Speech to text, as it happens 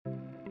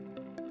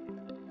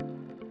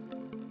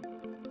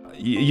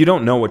you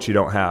don't know what you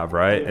don't have,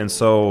 right? And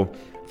so,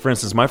 for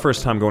instance, my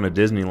first time going to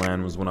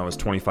Disneyland was when I was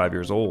 25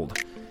 years old.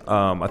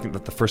 I think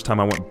that the first time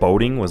I went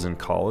boating was in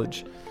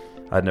college.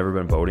 I'd never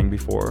been boating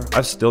before.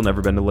 I've still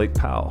never been to Lake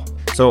Powell.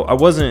 So I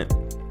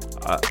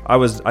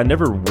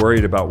never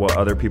worried about what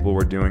other people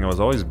were doing. I was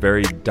always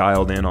very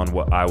dialed in on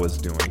what I was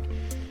doing.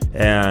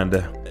 And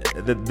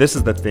this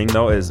is the thing,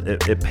 though, is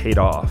it paid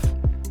off.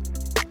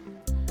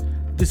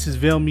 This is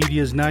Vail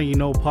Media's Now You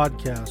Know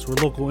podcast, where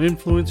local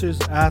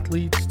influencers,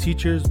 athletes,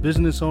 teachers,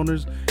 business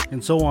owners,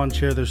 and so on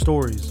share their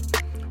stories.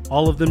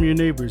 All of them your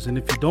neighbors, and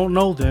if you don't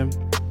know them,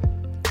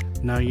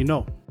 now you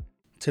know.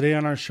 Today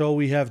on our show,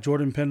 we have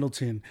Jordan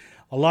Pendleton.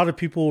 A lot of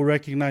people will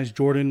recognize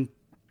Jordan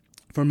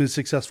from his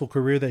successful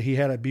career that he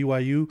had at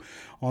BYU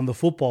on the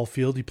football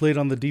field. He played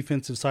on the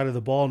defensive side of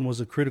the ball and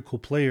was a critical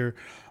player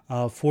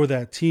for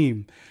that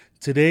team.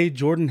 Today,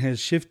 Jordan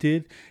has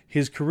shifted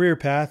his career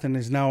path and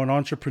is now an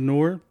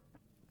entrepreneur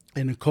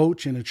and a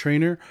coach and a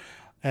trainer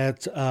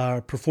at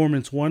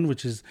Performance One,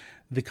 which is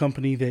the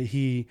company that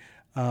he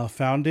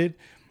founded.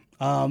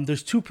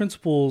 There's two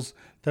principles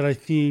that I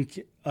think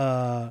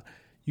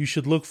you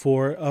should look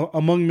for,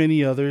 among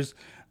many others,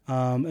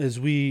 as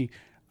we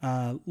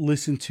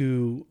listen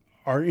to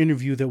our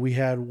interview that we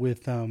had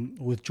with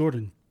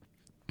Jordan.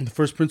 The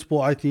first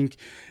principle, I think,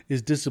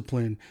 is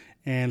discipline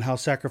and how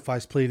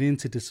sacrifice played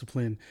into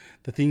discipline.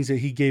 The things that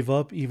he gave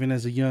up even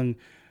as a young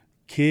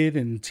kid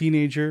and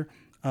teenager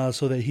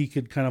so that he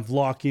could kind of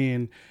lock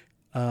in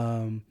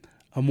a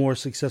more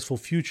successful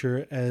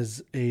future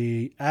as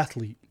a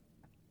athlete.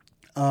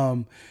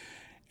 And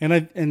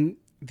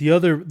the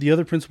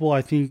other principle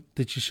I think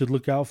that you should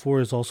look out for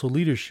is also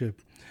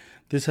leadership.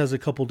 This has a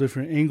couple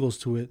different angles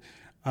to it.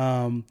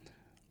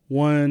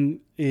 One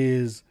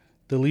is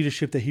the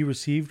leadership that he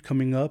received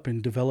coming up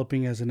and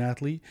developing as an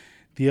athlete.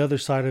 The other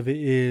side of it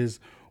is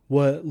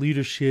what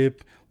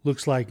leadership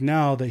looks like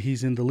now that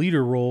he's in the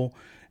leader role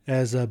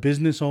as a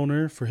business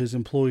owner for his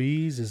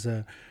employees, as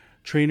a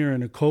trainer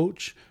and a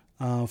coach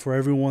for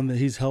everyone that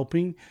he's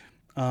helping.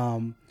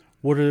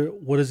 What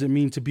does it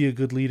mean to be a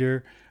good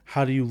leader?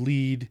 How do you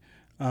lead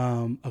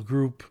a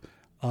group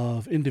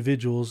of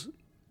individuals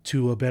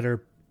to a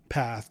better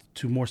path,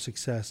 to more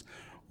success,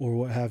 or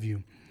what have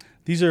you?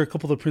 These are a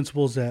couple of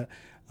principles that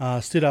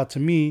stood out to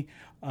me,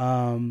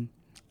 and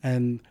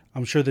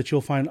I'm sure that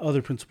you'll find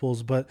other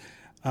principles. But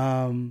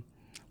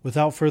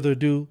without further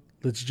ado,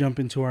 let's jump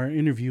into our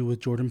interview with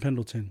Jordan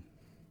Pendleton.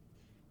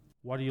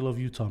 Why do you love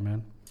Utah,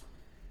 man?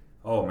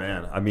 Oh,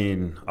 man. I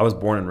mean, I was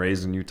born and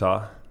raised in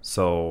Utah.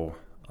 So,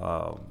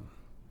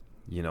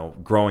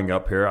 growing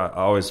up here, I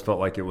always felt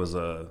like it was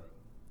a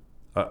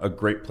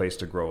great place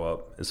to grow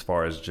up as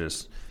far as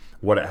just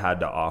what it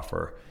had to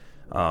offer.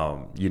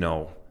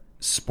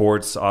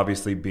 Sports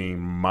obviously being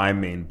my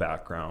main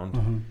background.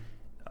 Mm-hmm.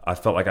 I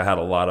felt like I had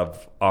a lot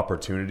of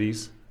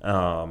opportunities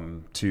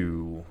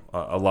to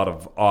a lot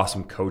of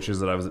awesome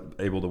coaches that I was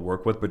able to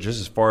work with. But just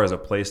as far as a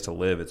place to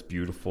live, it's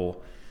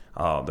beautiful.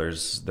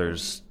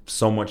 There's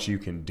so much you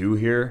can do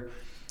here.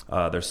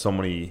 There's so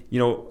many,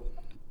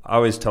 I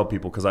always tell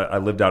people, because I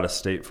lived out of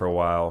state for a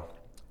while,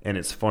 and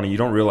it's funny, you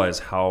don't realize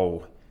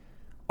how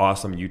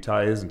awesome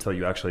Utah is until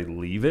you actually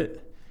leave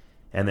it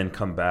and then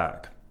come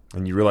back.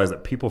 And you realize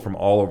that people from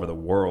all over the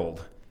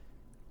world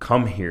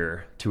come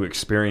here to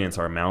experience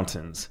our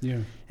mountains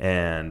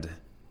and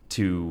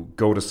to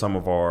go to some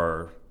of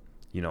our,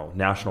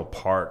 national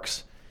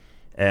parks.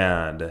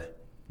 And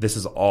this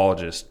is all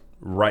just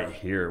right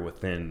here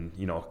within,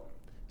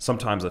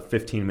 sometimes a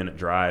 15-minute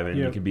drive, and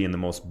you could be in one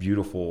of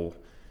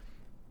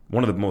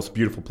the most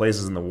beautiful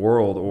places in the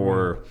world,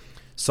 or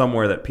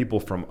somewhere that people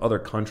from other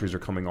countries are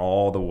coming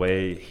all the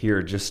way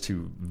here just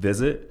to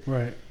visit.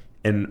 Right.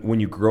 And when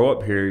you grow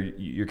up here,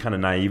 you're kind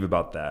of naive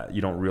about that.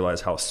 You don't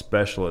realize how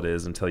special it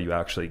is until you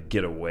actually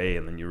get away.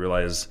 And then you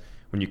realize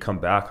when you come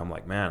back, I'm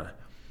like, man,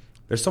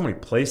 there's so many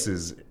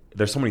places,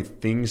 there's so many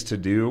things to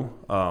do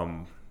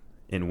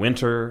in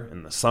winter,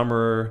 in the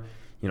summer.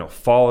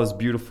 Fall is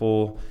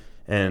beautiful.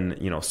 And,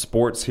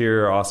 sports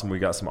here are awesome. We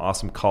got some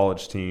awesome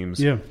college teams.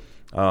 Yeah.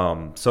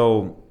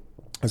 So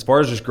as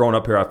far as just growing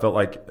up here, I felt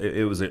like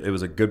it was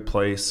a good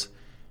place.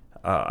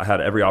 I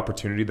had every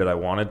opportunity that I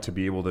wanted to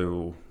be able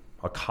to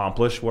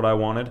accomplish what I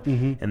wanted.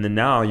 Mm-hmm. And then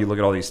now you look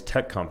at all these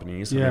tech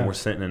companies. I mean, we're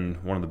sitting in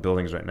one of the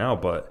buildings right now,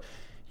 but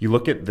you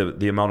look at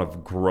the amount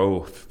of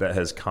growth that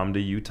has come to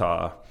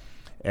Utah,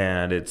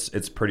 and it's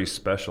pretty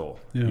special,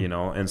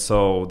 And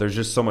so there's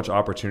just so much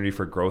opportunity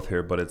for growth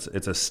here, but it's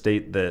a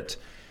state that,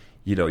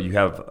 you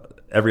have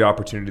every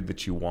opportunity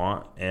that you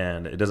want,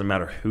 and it doesn't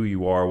matter who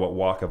you are, what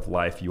walk of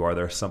life you are,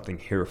 there's something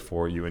here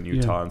for you in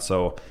Utah. Yeah. And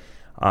so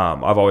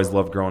I've always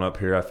loved growing up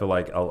here. I feel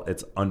like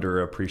it's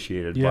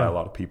underappreciated by a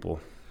lot of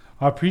people.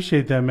 I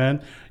appreciate that,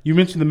 man. You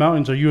mentioned the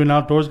mountains. Are you an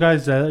outdoors guy?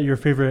 Is that your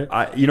favorite?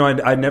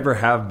 I never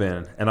have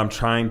been, and I'm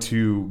trying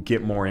to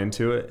get more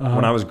into it. Uh-huh.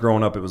 When I was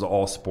growing up, it was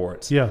all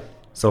sports. Yeah.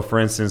 So, for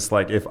instance,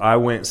 like if I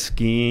went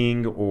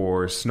skiing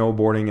or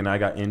snowboarding and I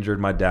got injured,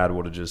 my dad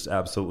would have just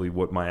absolutely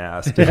whipped my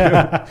ass.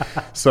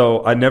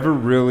 So I never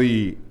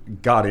really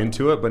got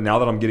into it. But now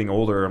that I'm getting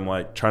older, I'm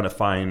like trying to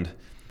find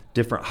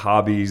different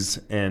hobbies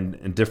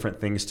and different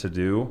things to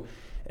do,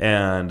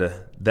 and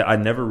that I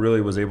never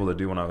really was able to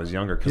do when I was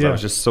younger because I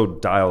was just so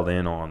dialed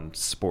in on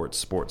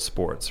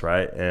sports,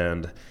 right?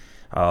 And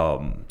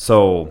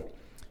so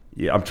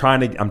yeah, I'm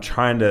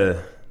trying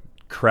to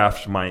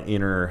craft my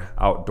inner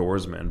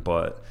outdoorsman,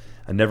 but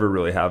I never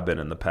really have been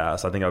in the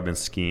past. I think I've been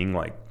skiing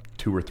like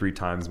 2 or 3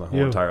 times my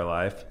whole entire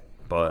life,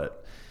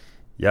 but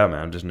yeah,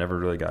 man, just never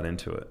really got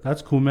into it.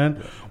 That's cool, man.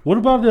 Yeah. What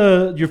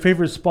about your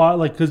favorite spot?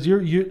 Like, because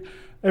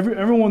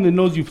everyone that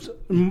knows you,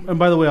 and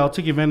by the way, I'll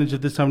take advantage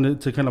of this time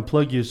to kind of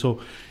plug you. So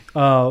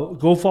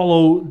go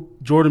follow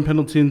Jordan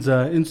Pendleton's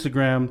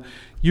Instagram.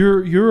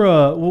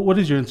 What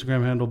is your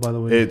Instagram handle, by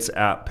the way? It's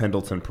at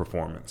Pendleton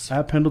Performance.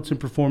 At Pendleton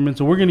Performance.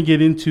 So we're going to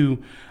get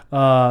into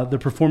the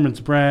performance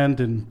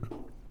brand and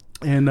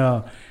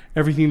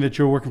everything that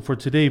you're working for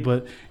today.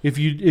 But if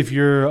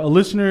you're a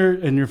listener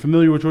and you're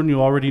familiar with Jordan,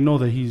 you already know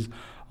that he's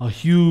a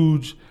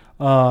huge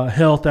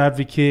health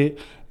advocate.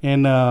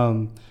 And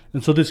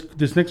so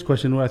this next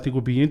question I think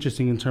will be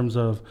interesting in terms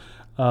of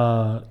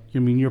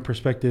your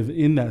perspective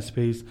in that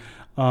space.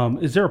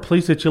 Is there a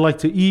place that you like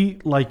to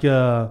eat,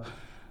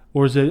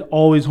 or is it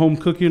always home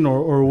cooking,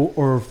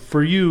 or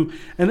for you?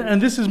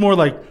 And this is more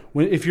like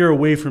if you're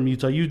away from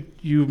Utah.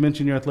 You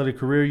mentioned your athletic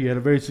career. You had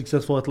a very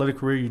successful athletic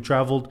career. You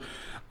traveled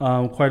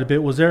quite a bit.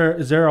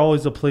 Is there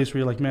always a place where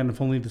you're like, man, if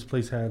only this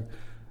place had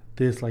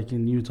this, like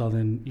in Utah,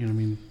 then you know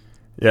what I mean?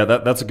 Yeah,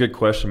 that's a good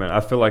question, man. I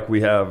feel like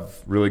we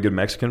have really good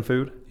Mexican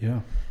food.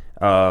 Yeah.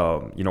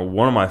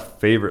 One of my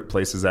favorite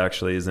places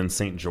actually is in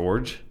St.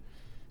 George.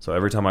 So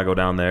every time I go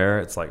down there,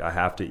 it's like I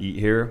have to eat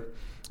here.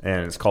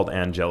 And it's called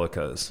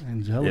Angelica's.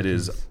 It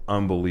is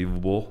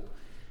unbelievable.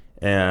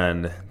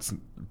 And it's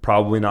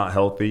probably not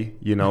healthy,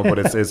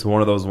 but it's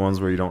one of those ones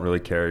where you don't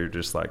really care. You're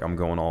just like, I'm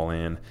going all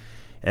in.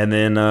 And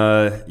then,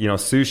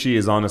 sushi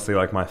is honestly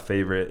like my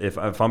favorite. If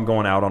I'm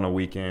going out on a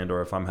weekend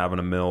or if I'm having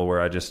a meal where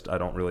I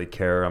don't really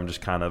care, I'm just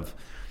kind of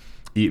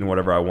eating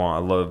whatever I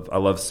want. I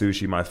love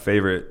sushi. My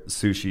favorite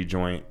sushi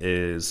joint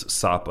is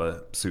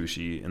Sapa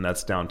Sushi, and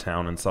that's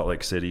downtown in Salt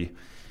Lake City.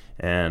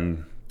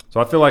 And so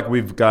I feel like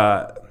we've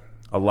got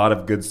a lot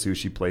of good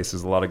sushi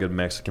places, a lot of good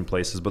Mexican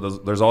places,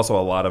 but there's also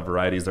a lot of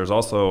varieties. There's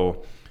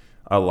also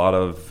a lot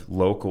of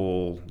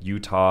local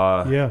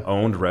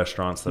Utah-owned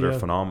restaurants that are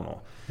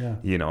phenomenal. Yeah.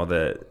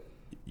 That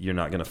you're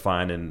not going to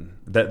find in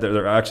that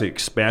they're actually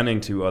expanding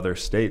to other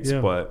states,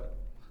 but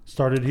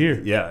started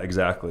here. Yeah,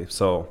 exactly.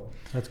 So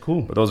that's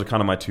cool. But those are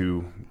kind of my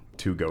two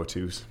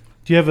go-tos.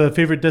 Do you have a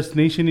favorite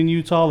destination in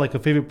Utah, like a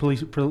favorite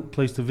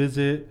place to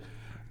visit,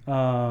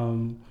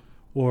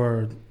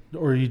 or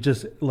are you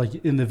just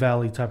like in the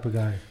valley type of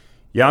guy?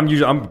 Yeah, I'm a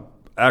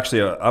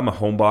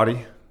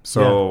homebody.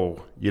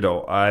 So,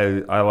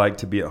 I like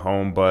to be at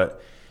home,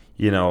 but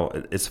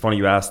it's funny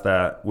you asked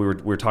that. We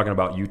were talking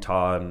about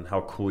Utah and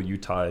how cool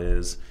Utah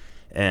is,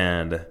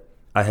 and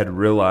I had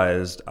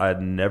realized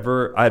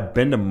I'd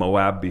been to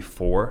Moab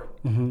before,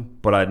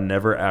 but I'd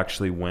never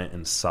actually went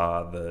and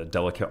saw the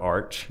Delicate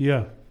Arch.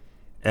 Yeah.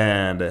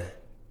 And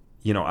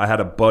I had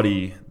a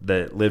buddy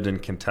that lived in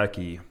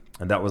Kentucky,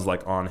 and that was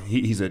like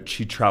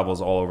he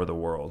travels all over the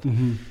world.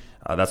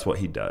 That's what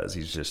he does.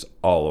 He's just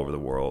all over the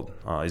world.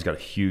 He's got a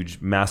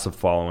huge, massive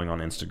following on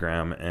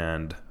Instagram,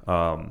 and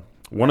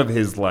one of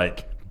his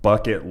like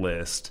bucket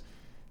list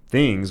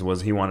things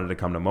was he wanted to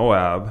come to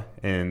Moab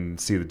and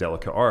see the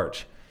Delicate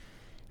Arch.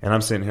 And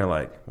I'm sitting here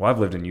like, well, I've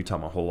lived in Utah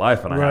my whole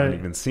life and I haven't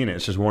even seen it.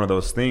 It's just one of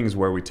those things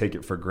where we take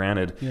it for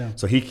granted. Yeah.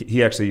 So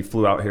he actually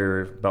flew out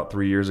here about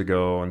 3 years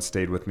ago and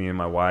stayed with me and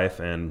my wife,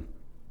 and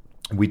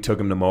we took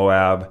him to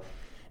Moab,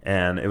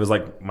 and it was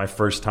like my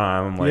first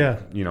time.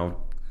 I'm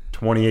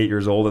 28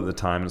 years old at the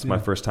time, and it's my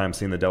first time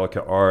seeing the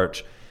Delicate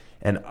Arch,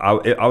 and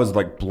I was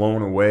like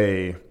blown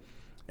away.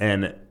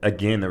 And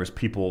again, there was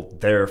people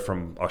there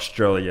from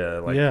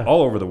Australia,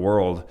 all over the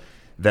world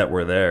that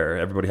were there.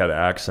 Everybody had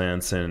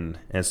accents, and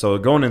so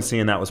going and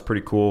seeing that was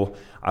pretty cool.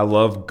 I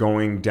love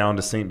going down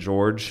to St.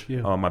 George.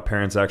 Yeah. My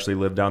parents actually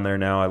live down there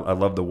now. I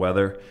love the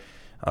weather.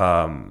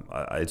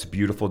 It's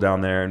beautiful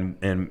down there,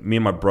 and me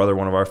and my brother,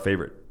 one of our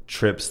favorite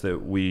trips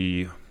that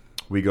we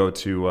go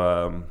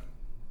to.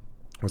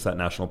 What's that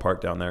national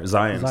park down there?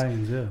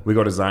 Zions. Yeah. We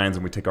go to Zions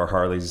and we take our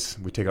Harleys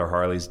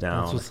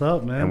down. That's what's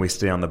up, man. And we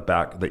stay on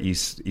the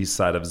east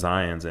side of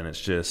Zions, and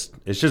it's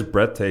just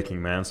breathtaking,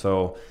 man.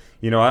 So,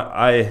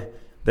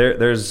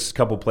 there's a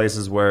couple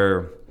places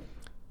where,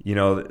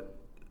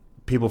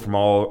 people from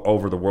all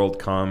over the world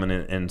come,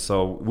 and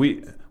so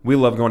we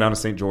love going down to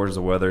St. George.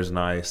 The weather's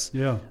nice.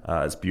 Yeah.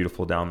 It's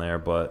beautiful down there,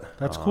 but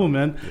that's cool,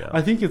 man. Yeah.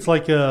 I think it's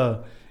like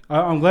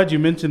I'm glad you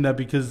mentioned that,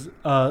 because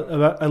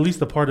at least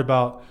the part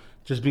about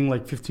just being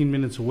like 15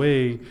 minutes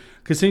away,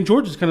 because St.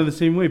 George is kind of the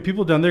same way.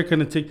 People down there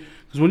kind of take,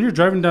 because when you're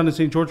driving down to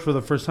St. George for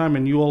the first time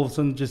and you all of a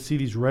sudden just see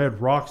these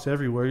red rocks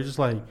everywhere, you're just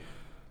like,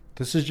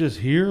 this is just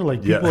here?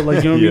 Like people,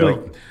 like, you know what I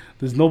mean? Like,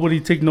 does nobody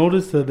take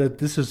notice that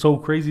this is so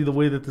crazy the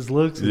way that this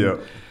looks?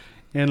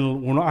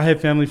 And when I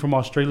have family from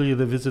Australia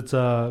that visits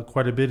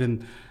quite a bit,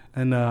 and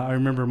I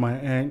remember my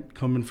aunt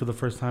coming for the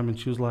first time, and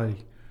she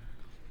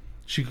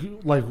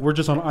we're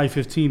just on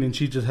I-15 and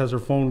she just has her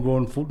phone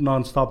going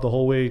nonstop the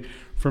whole way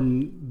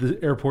from the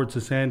airport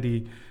to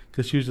Sandy.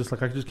 Because she was just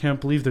like, I just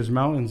can't believe there's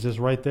mountains just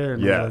right there.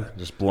 And yeah,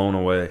 just blown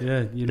away.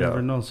 Yeah, you never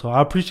know. So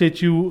I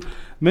appreciate you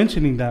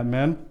mentioning that,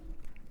 man.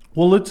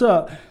 Well, let's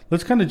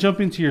kind of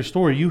jump into your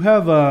story. You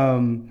have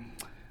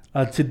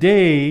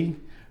today.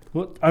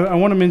 Well, I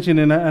want to mention,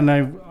 and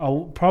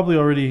I'll probably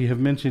already have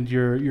mentioned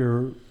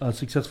your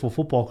successful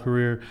football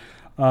career.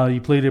 You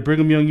played at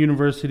Brigham Young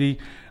University.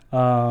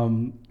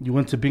 You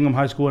went to Bingham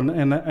High School,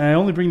 and I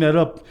only bring that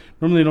up.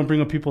 Normally, I don't bring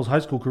up people's high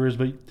school careers,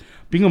 but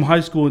Bingham High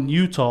School in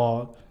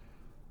Utah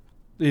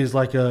is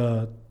like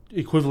a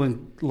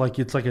equivalent, like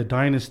it's like a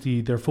dynasty.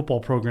 Their football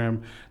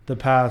program, the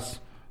past,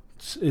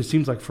 it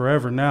seems like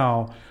forever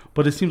now,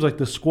 but it seems like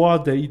the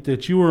squad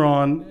that you were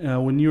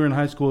on when you were in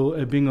high school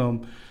at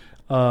Bingham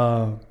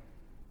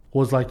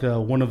was like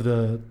one of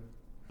the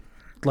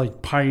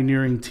like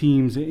pioneering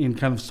teams in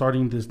kind of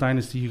starting this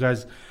dynasty. You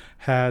guys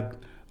had,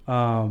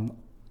 I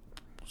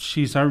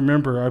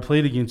remember I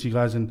played against you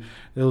guys, and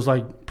it was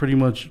like pretty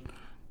much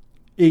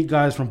 8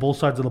 guys from both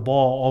sides of the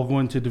ball all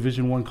going to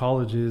Division I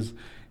colleges,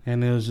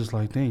 and it was just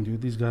like, dang,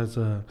 dude, these guys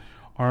are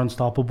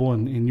unstoppable,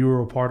 and you were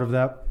a part of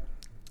that.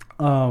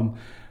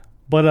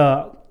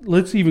 But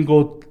let's even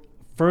go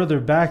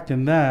further back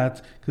than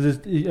that, because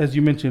as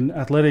you mentioned,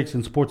 athletics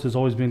and sports has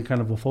always been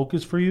kind of a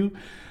focus for you.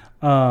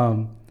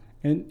 And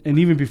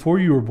even before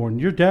you were born,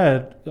 your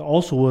dad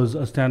also was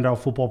a standout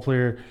football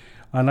player,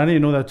 and I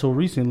didn't know that till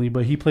recently,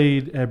 but he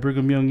played at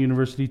Brigham Young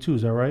University too,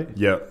 is that right?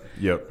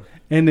 Yep.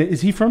 And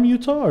is he from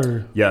Utah?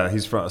 Or? Yeah,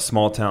 he's from a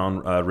small town,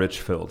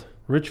 Richfield,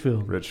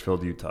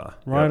 Utah.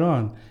 Right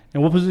on.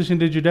 And what position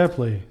did your dad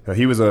play?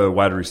 He was a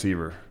wide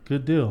receiver.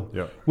 Good deal.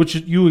 Yeah. Which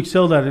you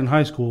excelled at in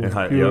high school.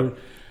 Yep.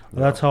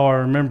 That's how I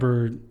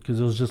remember, because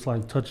it was just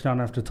like touchdown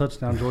after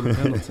touchdown, Jordan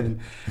Pendleton.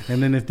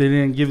 And then if they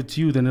didn't give it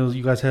to you, then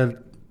you guys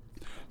had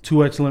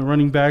 2 excellent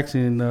running backs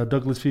in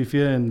Douglas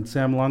Fifia and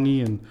Sam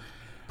Lange,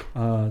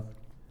 and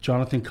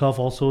Jonathan Cuff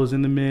also is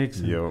in the mix.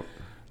 Yep.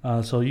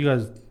 So you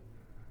guys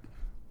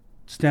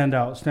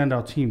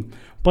standout team.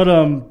 But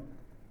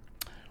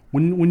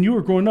when you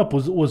were growing up,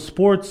 was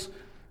sports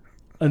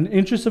an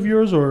interest of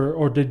yours,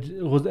 or did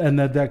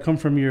that come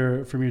from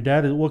your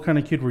dad? What kind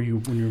of kid were you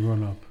when you were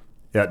growing up?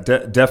 Yeah,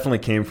 definitely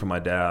came from my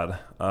dad.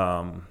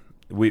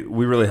 We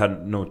really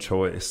had no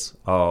choice.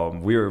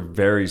 We were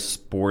very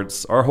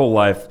sports. Our whole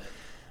life,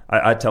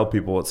 I tell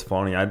people it's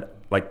funny.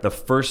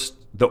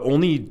 The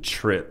only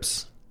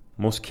trips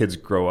most kids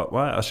grow up.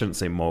 Well, I shouldn't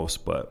say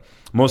most, but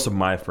most of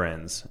my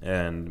friends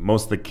and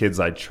most of the kids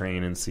I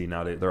train and see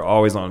nowadays, they're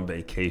always on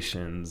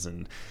vacations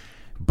and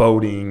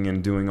boating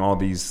and doing all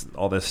this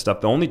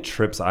stuff. The only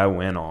trips I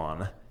went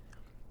on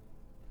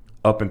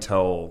up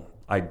until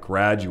I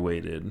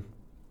graduated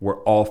were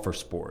all for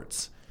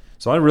sports.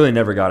 So I really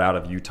never got out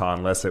of Utah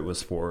unless it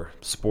was for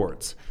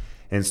sports.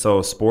 And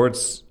so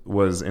sports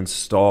was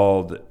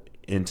installed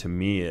into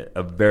me at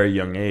a very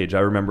young age.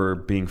 I remember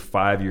being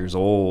 5 years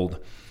old,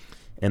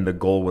 and the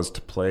goal was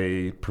to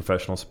play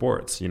professional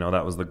sports.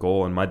 That was the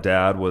goal. And my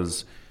dad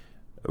was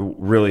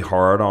really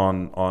hard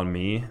on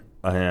me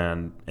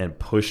and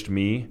pushed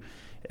me.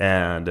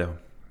 And,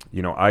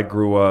 I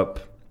grew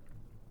up,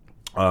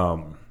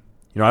 I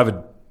have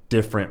a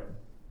different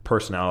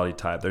personality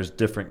type. There's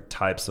different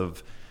types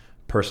of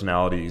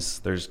personalities.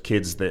 There's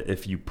kids that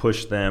if you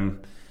push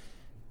them,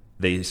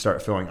 they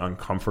start feeling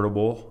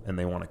uncomfortable and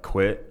they want to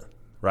quit,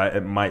 right?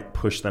 It might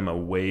push them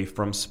away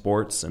from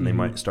sports and they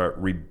might start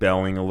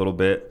rebelling a little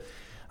bit.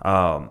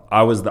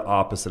 I was the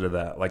opposite of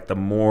that. Like the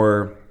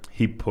more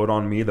he put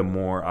on me, the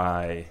more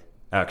I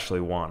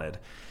actually wanted.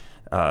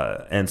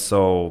 And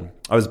so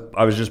I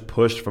was just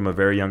pushed from a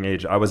very young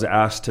age. I was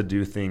asked to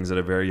do things at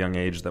a very young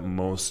age that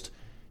most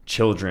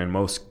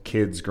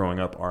kids growing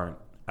up aren't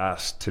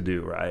asked to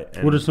do, right?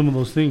 And what are some of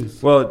those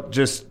things? Well,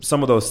 just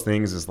some of those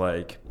things is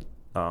like,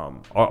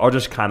 I'll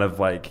just kind of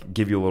like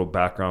give you a little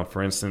background.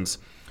 For instance,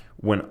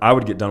 when I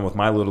would get done with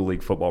my little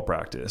league football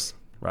practice,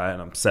 right,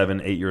 and I'm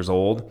 7-8 years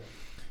old,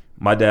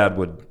 my dad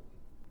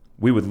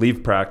we would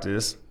leave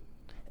practice,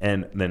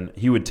 and then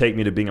he would take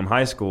me to Bingham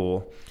High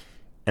School,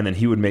 and then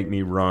he would make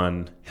me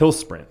run hill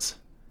sprints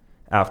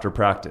after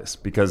practice,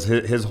 because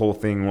his whole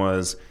thing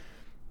was,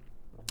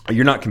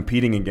 you're not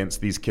competing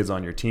against these kids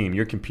on your team.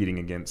 You're competing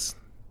against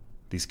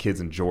these kids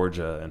in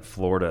Georgia and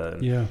Florida.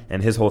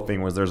 And his whole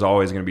thing was, there's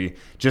always going to be,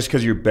 just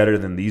because you're better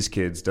than these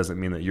kids doesn't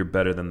mean that you're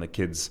better than the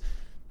kids.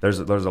 There's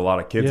a lot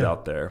of kids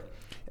out there.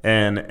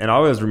 And I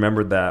always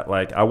remembered that,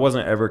 like, I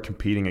wasn't ever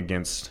competing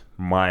against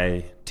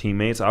my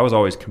teammates. I was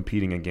always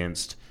competing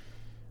against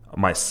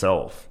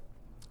myself,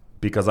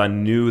 because I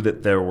knew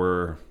that there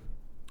were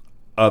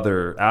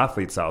other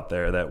athletes out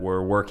there that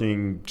were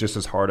working just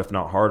as hard, if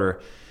not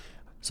harder.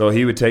 So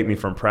he would take me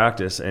from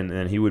practice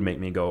and he would make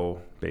me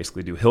go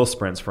basically do hill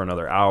sprints for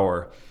another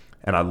hour.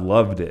 And I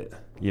loved it.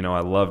 I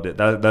loved it.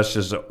 That's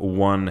just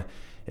one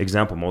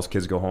example. Most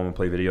kids go home and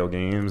play video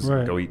games,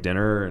 go eat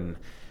dinner. And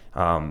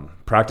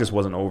practice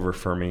wasn't over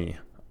for me.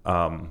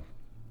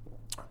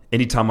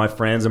 anytime my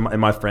friends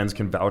and my friends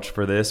can vouch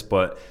for this,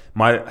 but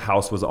my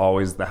house was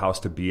always the house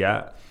to be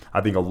at.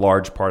 I think a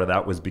large part of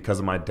that was because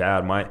of my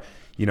dad.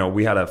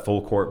 We had a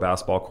full court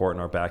basketball court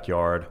in our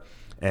backyard,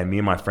 and me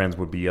and my friends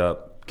would be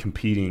up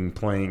competing,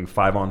 playing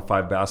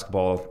 5-on-5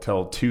 basketball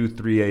till 2,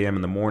 3 a.m.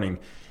 in the morning.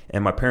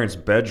 And my parents'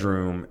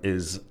 bedroom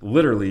is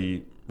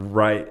literally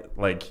right,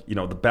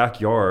 the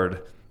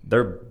backyard,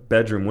 their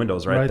bedroom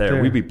windows right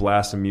there. We'd be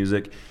blasting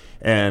music.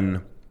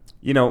 And,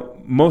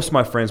 most of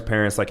my friends'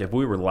 parents, if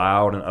we were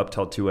loud and up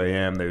till 2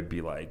 a.m., they would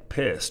be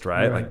pissed,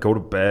 right? Go to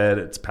bed.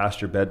 It's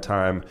past your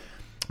bedtime.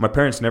 My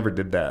parents never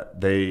did that.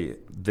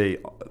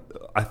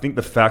 I think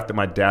the fact that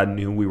my dad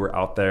knew we were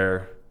out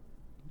there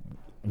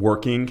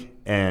working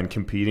and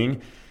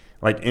competing,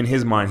 in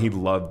his mind, he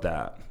loved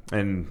that.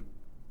 And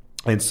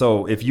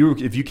so if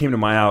you came to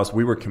my house,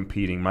 we were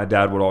competing. My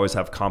dad would always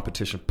have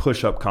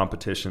push-up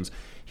competitions.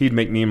 He'd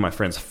make me and my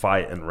friends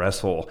fight and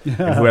wrestle. Yeah.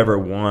 And whoever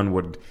won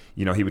would,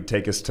 he would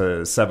take us to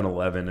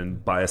 7-Eleven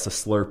and buy us a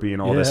Slurpee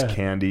and all this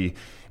candy.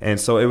 And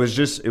so it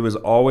was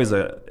always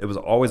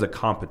a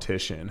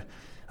competition.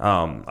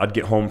 I'd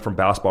get home from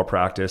basketball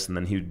practice, and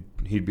then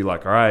he'd be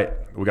like, all right,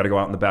 we got to go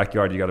out in the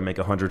backyard. You got to make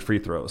 100 free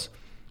throws.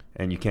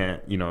 And you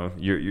can't,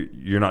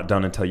 you're not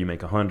done until you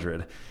make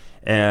 100.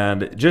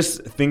 And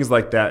just things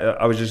like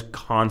that. I was just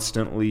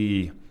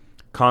constantly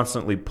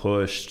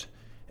pushed,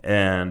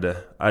 and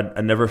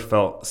I never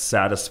felt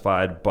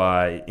satisfied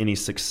by any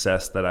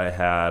success that I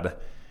had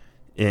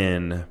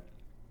in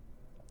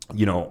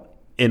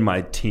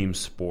my team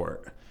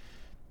sport.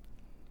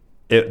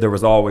 There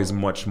was always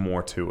much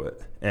more to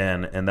it,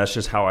 and that's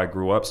just how I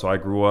grew up. So I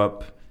grew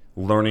up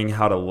learning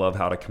how to love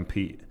how to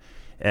compete,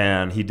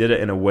 and he did it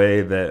in a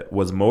way that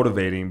was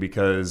motivating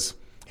because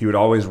he would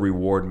always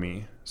reward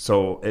me.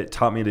 So it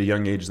taught me at a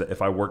young age that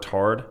if I worked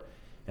hard,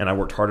 and I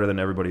worked harder than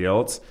everybody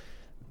else,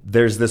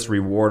 there's this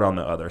reward on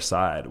the other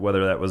side.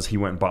 Whether that was he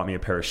went and bought me a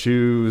pair of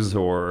shoes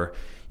or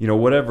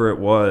whatever it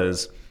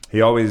was,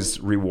 he always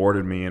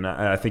rewarded me, and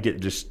I think it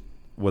just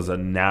was a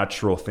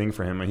natural thing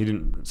for him.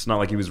 And it's not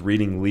like he was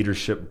reading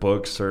leadership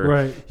books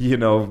or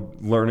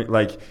learning.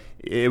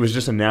 It was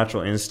just a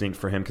natural instinct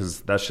for him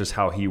because that's just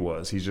how he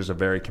was. He's just a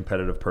very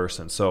competitive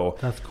person. So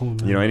that's cool,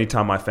 man.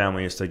 Anytime my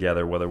family is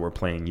together, whether we're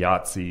playing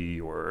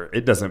Yahtzee or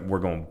we're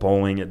going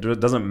bowling, it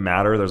doesn't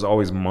matter. There's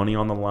always money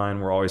on the line.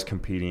 We're always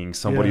competing.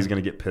 Somebody's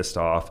going to get pissed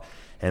off,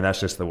 and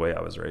that's just the way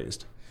I was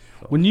raised.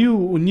 So. When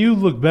you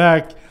look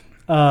back,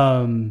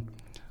 were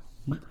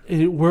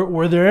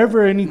there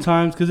ever any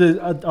times? Because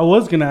I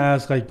was going to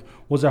ask,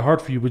 was it hard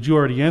for you? But you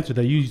already answered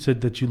that. You said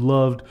that you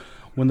loved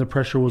when the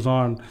pressure was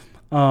on.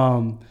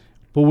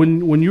 But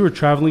when you were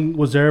traveling,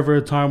 was there ever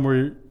a time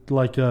where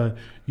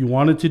you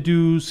wanted to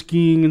do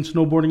skiing and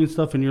snowboarding and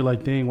stuff, and you're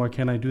like, dang, why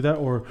can't I do that?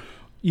 Or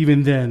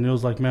even then, it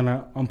was like, man,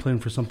 I'm playing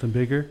for something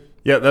bigger?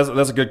 Yeah,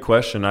 that's a good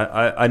question.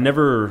 I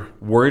never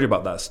worried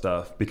about that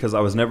stuff because I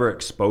was never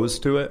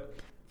exposed to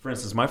it. For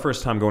instance, my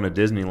first time going to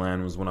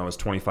Disneyland was when I was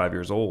 25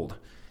 years old.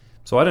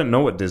 So I didn't know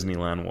what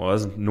Disneyland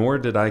was, nor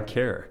did I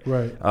care.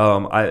 Right.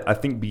 I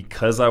think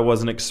because I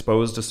wasn't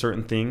exposed to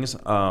certain things,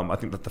 I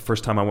think that the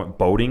first time I went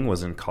boating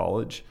was in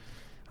college.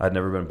 I'd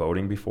never been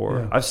boating before.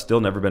 Yeah. I've still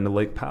never been to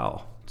Lake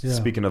Powell. Yeah.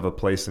 Speaking of a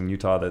place in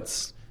Utah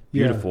that's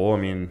beautiful, yeah. I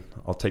mean,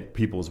 I'll take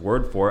people's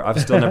word for it. I've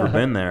still never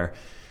been there.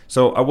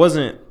 So I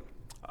wasn't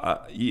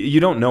you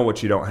don't know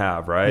what you don't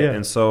have, right? Yeah.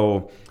 And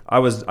so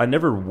I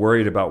never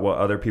worried about what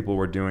other people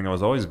were doing. I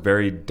was always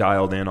very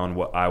dialed in on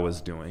what I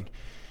was doing.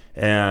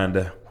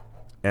 And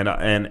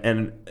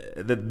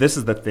this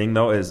is the thing,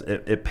 though, is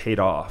it paid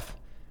off,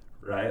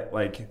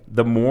 right?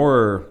 The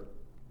more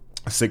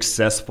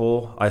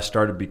successful I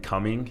started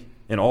becoming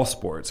in all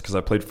sports, because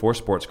I played 4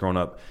 sports growing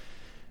up,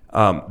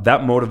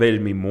 that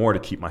motivated me more to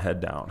keep my head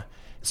down.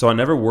 So I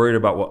never worried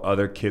about what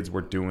other kids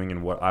were doing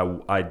and what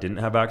I didn't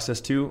have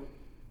access to.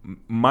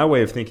 My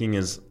way of thinking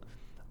is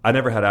I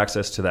never had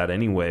access to that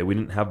anyway. We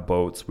didn't have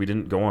boats. We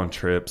didn't go on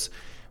trips.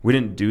 We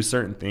didn't do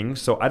certain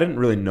things. So I didn't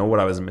really know what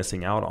I was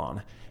missing out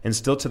on. And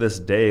still to this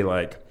day,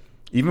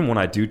 even when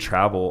I do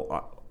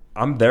travel,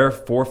 I'm there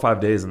 4 or 5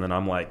 days and then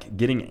I'm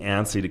getting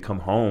antsy to come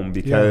home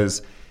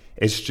because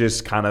it's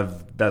just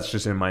that's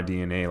just in my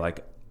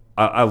DNA.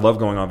 I love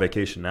going on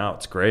vacation now.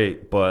 It's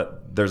great.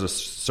 But there's a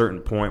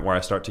certain point where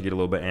I start to get a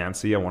little bit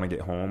antsy. I want to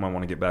get home. I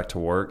want to get back to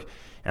work.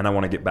 And I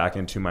want to get back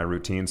into my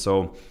routine.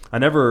 So I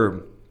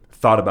never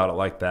thought about it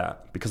like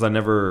that because I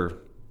never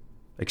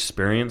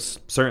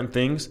experienced certain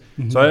things.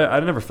 Mm-hmm. So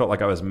I never felt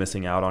like I was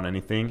missing out on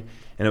anything.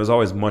 And it was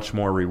always much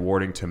more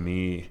rewarding to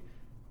me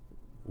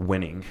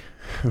winning,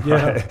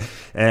 right?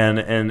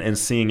 And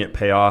seeing it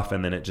pay off,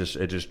 and then it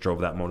just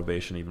drove that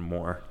motivation even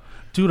more.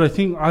 Dude, I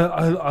think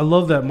I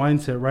love that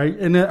mindset, right?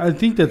 And I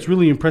think that's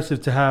really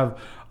impressive to have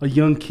a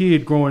young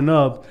kid growing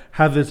up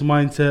have this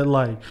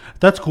mindset.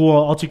 That's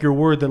cool. I'll take your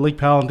word that Lake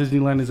Powell and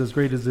Disneyland is as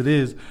great as it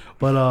is,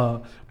 but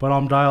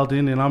I'm dialed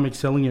in and I'm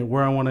excelling at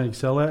where I want to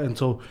excel at, and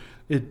so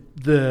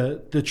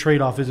the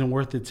trade-off isn't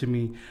worth it to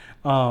me.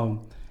 And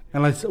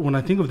when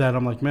I think of that,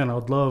 I'm like, man, I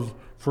would love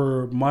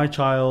for my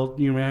child.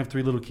 I have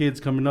 3 little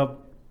kids coming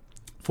up,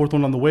 4th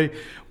one on the way,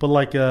 but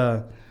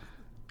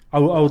I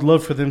would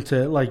love for them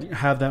to like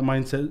have that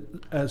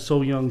mindset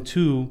so young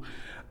too,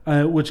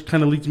 which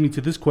kind of leads me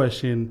to this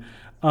question.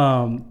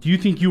 Do you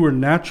think you were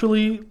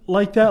naturally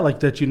like that? Like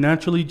that you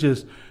naturally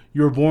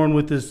you were born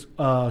with this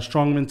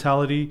strong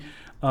mentality,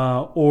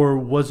 or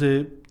was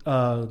it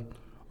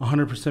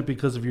 100%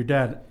 because of your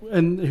dad?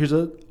 And here's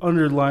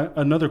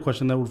another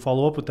question that would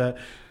follow up with that.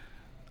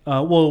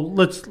 Well,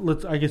 let's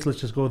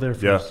just go there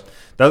first.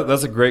 Yeah,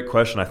 that's a great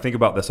question. I think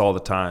about this all the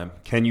time.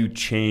 Can you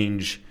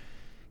change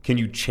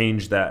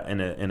that in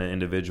an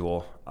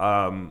individual?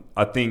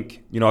 I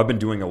think, I've been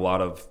doing a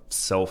lot of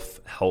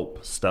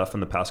self-help stuff in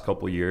the past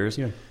couple of years.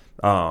 Yeah.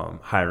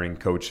 Hiring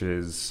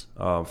coaches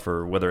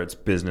for whether it's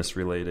business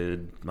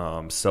related,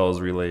 sales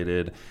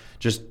related,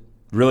 just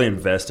really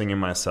investing in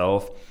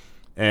myself.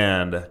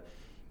 And,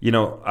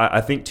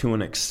 I think to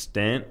an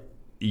extent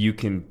you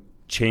can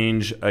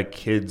change a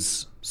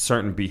kid's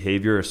certain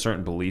behavior, a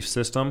certain belief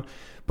system.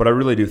 But I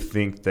really do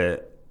think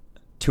that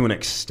to an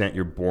extent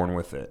you're born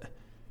with it,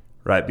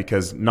 right?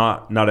 Because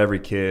not every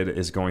kid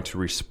is going to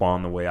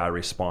respond the way I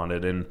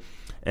responded.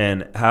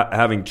 And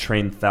having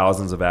trained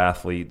thousands of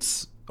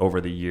athletes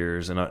over the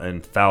years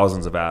and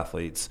thousands of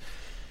athletes,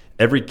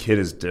 every kid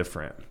is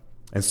different.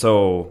 And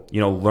so,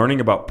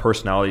 learning about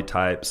personality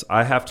types,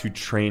 I have to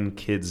train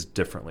kids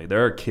differently.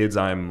 There are kids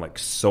I'm like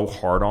so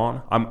hard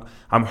on.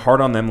 I'm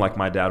hard on them like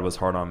my dad was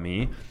hard on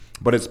me,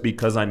 but it's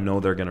because I know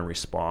they're going to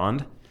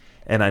respond,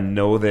 and I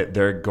know that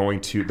they're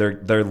going to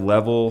their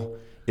level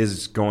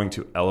is going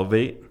to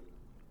elevate.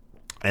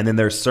 And then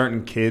there's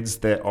certain kids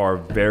that are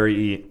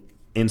very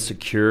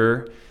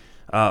insecure.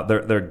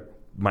 They're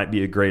might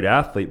be a great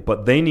athlete,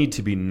 but they need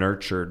to be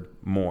nurtured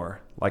more.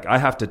 Like I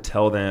have to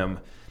tell them,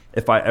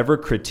 if I ever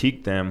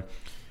critique them,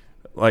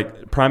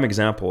 like prime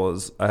example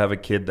is I have a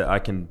kid that I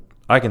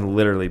can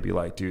literally be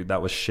like, dude,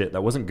 that was shit.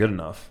 That wasn't good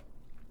enough.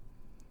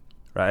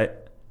 Right?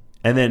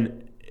 And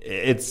then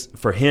it's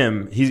for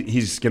him,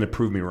 he's going to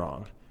prove me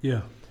wrong.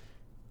 Yeah.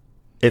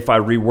 If I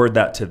reword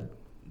that to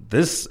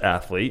this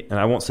athlete, and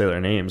I won't say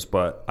their names,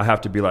 but I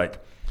have to be like,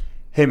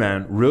 hey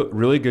man,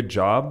 really good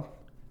job.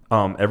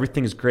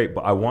 Everything's great,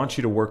 but I want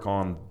you to work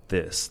on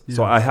this. Yeah.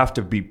 So I have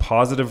to be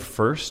positive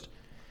first,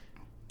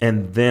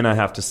 and then I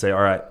have to say,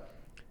 all right,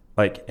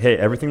 like, hey,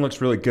 everything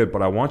looks really good,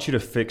 but I want you to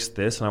fix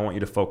this, and I want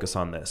you to focus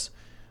on this.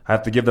 I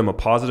have to give them a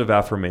positive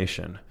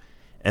affirmation,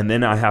 and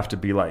then I have to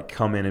be like,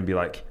 come in and be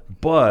like,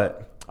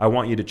 but I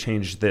want you to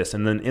change this.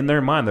 And then in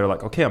their mind, they're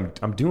like, okay,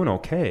 I'm doing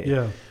okay.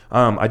 Yeah.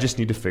 I just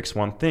need to fix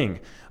one thing.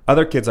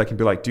 Other kids, I can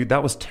be like, dude,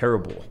 that was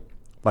terrible.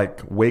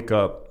 Like, wake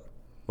up.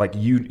 Like,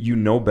 you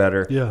know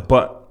better. Yeah.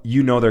 But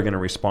they're going to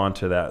respond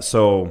to that.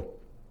 So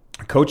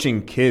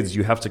coaching kids,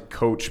 you have to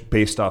coach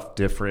based off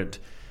different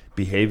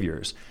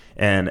behaviors.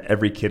 And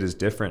every kid is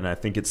different. And I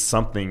think it's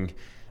something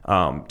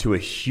to a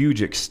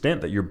huge extent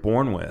that you're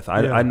born with.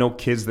 I know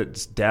kids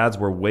that dads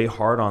were way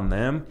hard on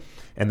them,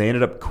 and they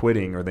ended up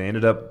quitting, or they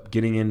ended up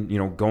getting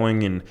in,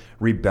 going and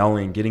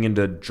rebelling, getting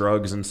into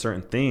drugs and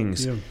certain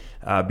things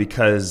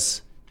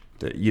because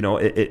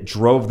it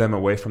drove them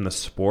away from the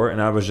sport.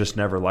 And I was just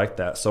never like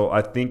that. So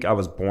I think I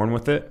was born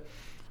with it.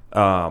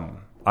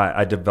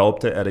 I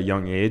developed it at a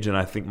young age, and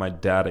I think my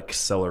dad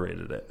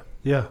accelerated it.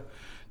 Yeah.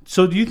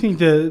 So do you think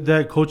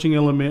that coaching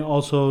element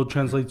also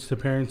translates to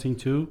parenting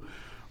too?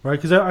 Right?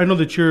 Because I know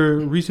that you're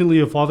recently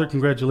a father.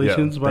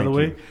 Congratulations, by the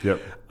way.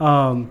 Yep.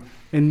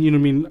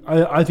 And,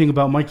 I think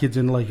about my kids,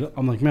 and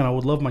I'm like, man, I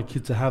would love my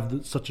kids to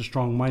have such a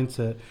strong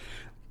mindset.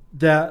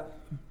 That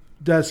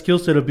skill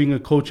set of being a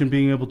coach and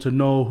being able to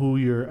know who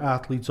your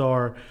athletes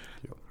are,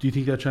 do you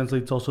think that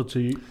translates also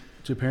to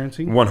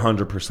parenting?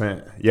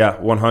 100%. Yeah,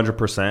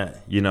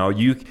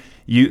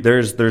 100%.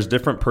 There's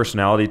different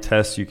personality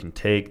tests you can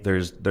take.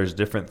 There's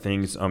different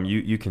things.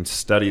 You can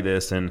study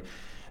this, and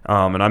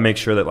I make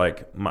sure that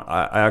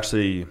I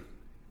actually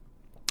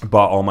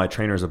bought all my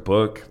trainers a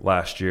book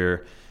last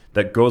year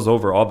that goes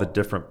over all the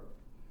different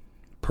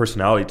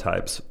personality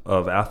types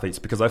of athletes,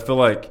 because I feel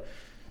like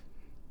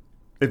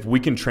if we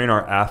can train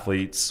our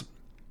athletes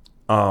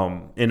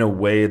in a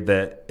way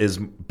that is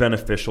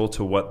beneficial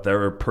to what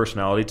their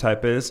personality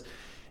type is,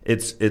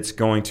 it's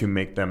going to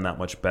make them that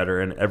much better.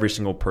 And every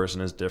single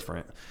person is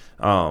different.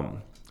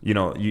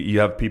 You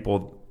have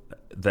people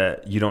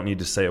that you don't need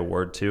to say a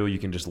word to. You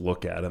can just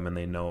look at them and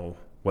they know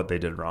what they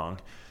did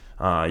wrong.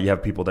 You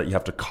have people that you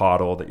have to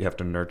coddle, that you have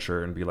to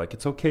nurture and be like,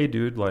 it's okay,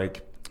 dude.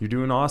 Like, you're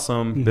doing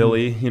awesome, mm-hmm.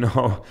 Billy,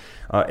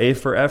 A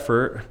for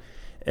effort.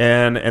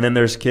 And then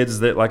there's kids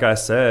that, like I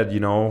said,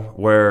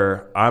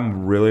 where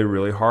I'm really,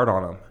 really hard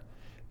on them,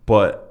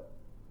 but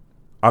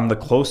I'm the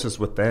closest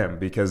with them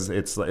because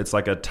it's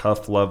like a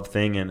tough love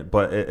thing.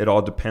 But it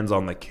all depends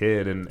on the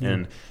kid.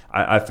 And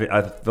I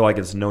feel like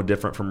it's no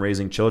different from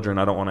raising children.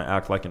 I don't want to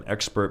act like an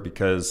expert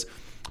because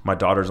my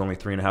daughter's only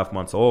 3.5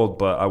 months old,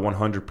 but I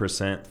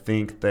 100%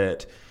 think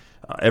that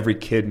every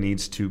kid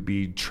needs to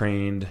be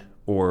trained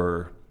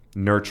or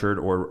nurtured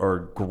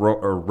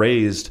or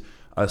raised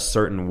a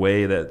certain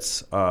way that's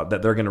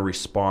that they're going to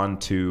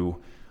respond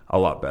to a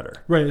lot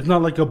better. Right. It's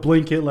not like a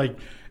blanket, like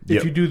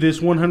if you do this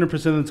 100%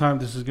 of the time,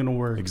 this is going to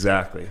work.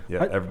 Exactly.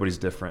 Yeah, everybody's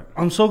different.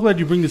 I'm so glad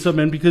you bring this up,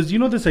 man, because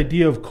this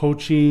idea of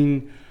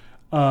coaching,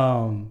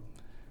 I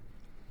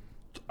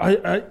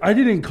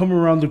didn't come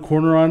around the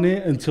corner on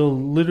it until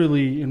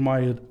literally in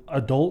my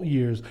adult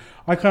years.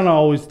 I kind of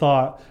always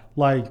thought,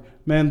 like,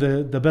 man,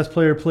 the best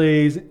player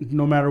plays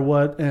no matter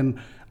what, and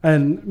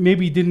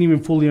maybe didn't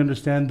even fully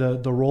understand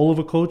the role of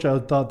a coach. I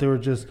thought they were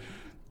just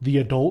the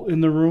adult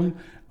in the room.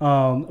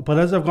 But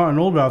as I've gotten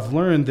older, I've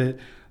learned that,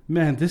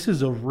 man, this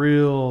is a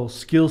real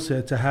skill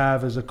set to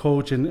have as a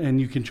coach,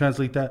 and you can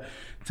translate that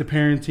to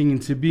parenting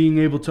and to being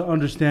able to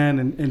understand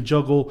and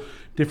juggle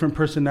different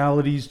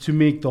personalities to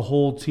make the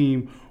whole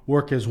team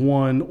work as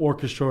one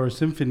orchestra or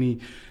symphony.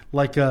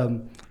 Like I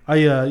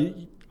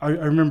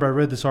remember I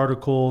read this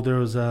article. There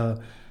was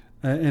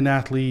an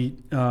athlete,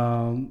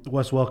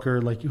 Wes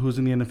Welker, like, who was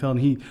in the NFL, and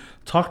he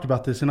talked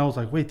about this, and I was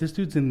like, wait, this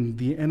dude's in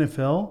the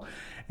NFL?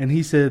 And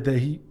he said that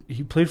he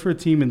played for a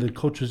team, and the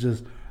coach was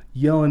just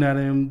yelling at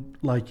him,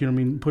 like,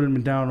 putting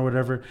him down or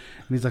whatever. And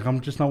he's like,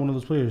 I'm just not one of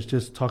those players.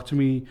 Just talk to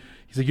me.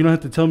 He's like, you don't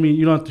have to tell me,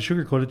 you don't have to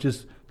sugarcoat it.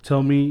 Just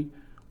tell me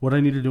what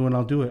I need to do, and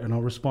I'll do it, and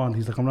I'll respond.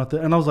 He's like, I'm not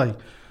and I was like,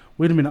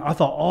 wait a minute, I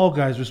thought all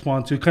guys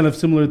respond to, kind of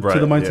similar to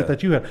the mindset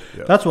that you had.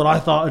 Yeah. That's what I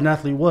thought an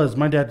athlete was.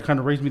 My dad kind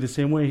of raised me the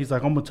same way. He's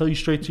like, I'm going to tell you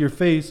straight to your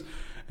face,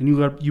 and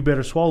you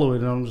better swallow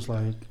it. And I'm just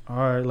like, all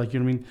right, like, you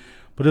know what I mean?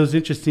 But it was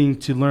interesting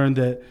to learn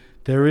that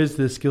there is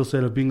this skill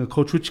set of being a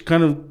coach, which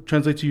kind of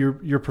translates to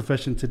your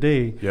profession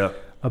today. Yeah.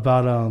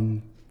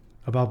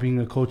 About being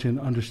a coach and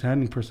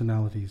understanding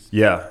personalities.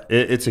 Yeah,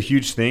 it's a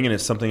huge thing, and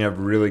it's something I've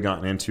really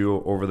gotten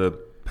into over the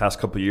past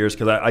couple of years,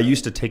 because I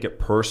used to take it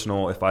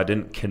personal if I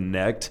didn't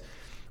connect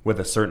with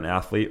a certain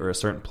athlete or a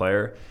certain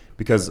player,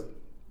 because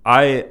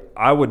I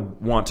would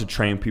want to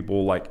train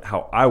people like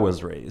how I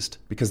was raised,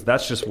 because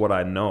that's just what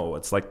I know.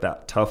 It's like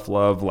that tough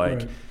love. Like,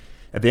 right.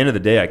 At the end of the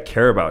day, I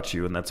care about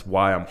you, and that's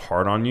why I'm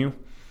hard on you.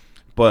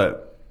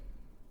 But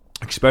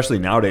especially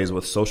nowadays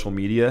with social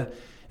media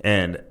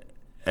and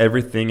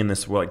everything in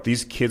this world, like,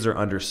 these kids are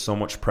under so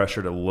much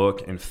pressure to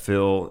look and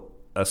feel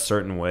a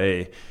certain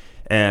way.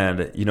 And,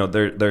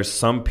 there's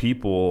some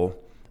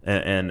people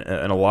and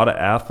a lot of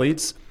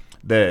athletes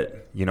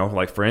that,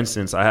 like, for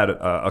instance, I had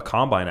a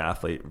combine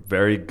athlete,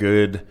 very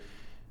good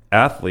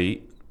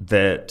athlete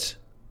that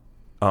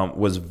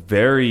was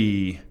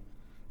very,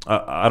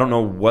 I don't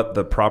know what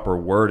the proper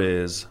word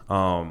is.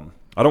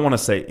 I don't want to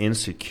say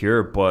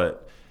insecure,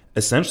 but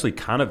essentially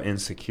kind of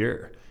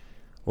insecure.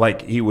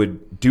 Like, he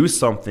would do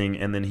something,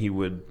 and then he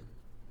would,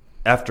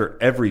 after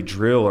every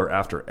drill or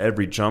after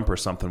every jump or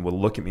something, would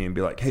look at me and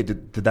be like, hey,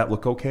 did that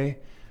look okay?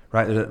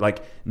 Right?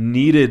 Like,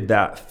 needed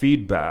that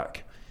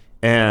feedback.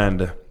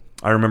 And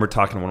I remember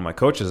talking to one of my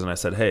coaches, and I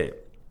said, hey,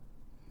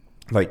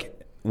 like,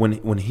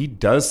 when he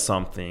does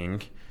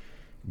something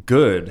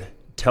good,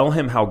 tell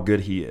him how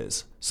good he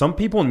is. Some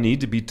people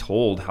need to be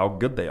told how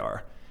good they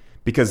are,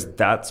 because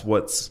that's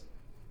what's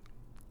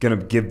going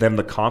to give them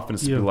the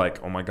confidence to be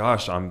like, oh my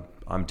gosh, I'm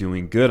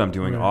doing good. I'm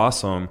doing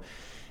awesome.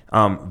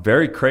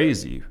 Very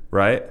crazy,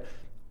 right?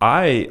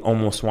 I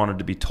almost wanted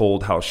to be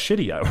told how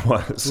shitty I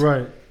was.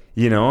 Right.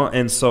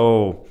 And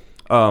so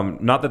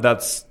not that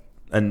that's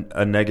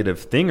a negative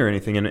thing or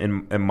anything.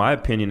 In my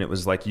opinion, it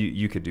was like,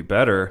 you could do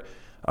better.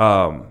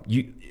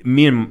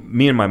 Me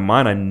in my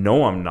mind, I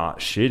know I'm not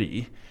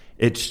shitty.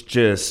 It's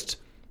just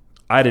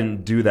I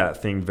didn't do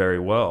that thing very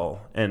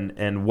well.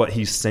 And what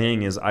he's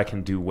saying is I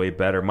can do way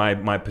better.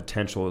 My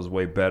potential is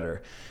way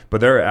better. But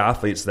there are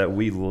athletes that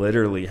we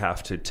literally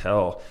have to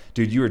tell,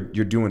 dude, you're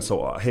doing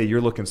so, hey, you're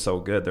looking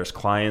so good. There's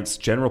clients,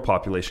 general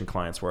population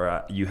clients,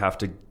 where you have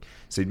to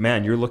say,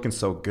 man, you're looking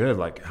so good.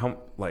 How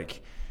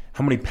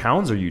many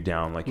pounds are you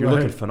down? Like, you're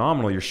looking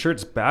phenomenal. Your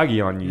shirt's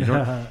baggy on you.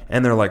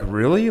 And they're like,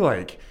 really?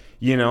 Like,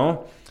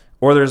 or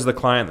there's the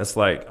client that's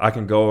like, I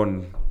can go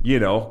and,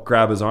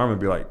 grab his arm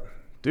and be like,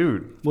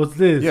 dude, what's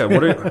this? Yeah.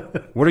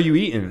 What are you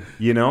eating?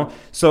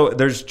 So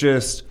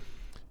there's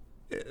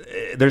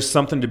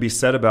something to be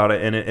said about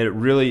it. And it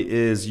really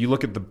is, you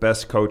look at the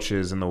best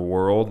coaches in the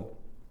world.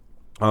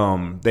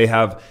 They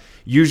have,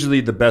 usually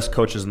the best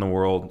coaches in the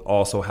world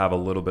also have a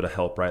little bit of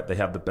help, right? They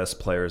have the best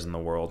players in the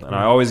world. And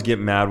I always get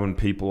mad when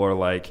people are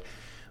like,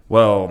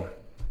 well,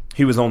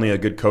 he was only a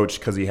good coach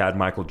because he had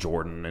Michael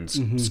Jordan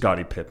and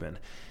Scottie Pippen.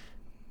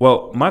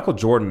 Well, Michael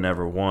Jordan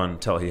never won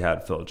until he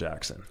had Phil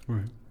Jackson.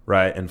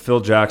 Right? And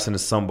Phil Jackson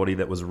is somebody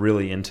that was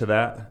really into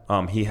that.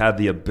 He had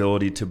the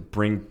ability to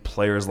bring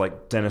players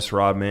like Dennis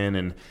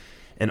Rodman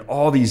and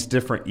all these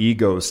different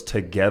egos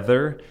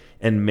together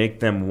and make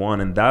them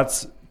one. And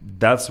that's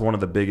one of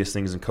the biggest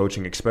things in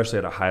coaching, especially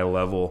at a high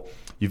level.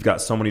 You've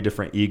got so many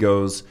different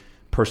egos,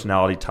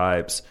 personality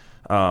types.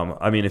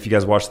 If you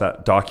guys watch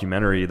that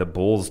documentary, the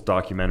Bulls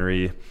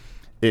documentary,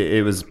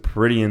 it was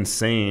pretty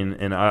insane.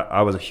 And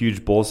I was a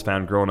huge Bulls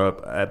fan growing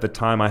up. At the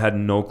time, I had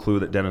no clue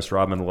that Dennis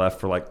Rodman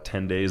left for like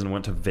 10 days and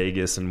went to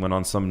Vegas and went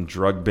on some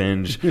drug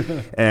binge.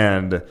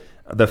 And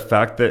the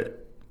fact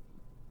that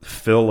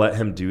Phil let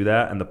him do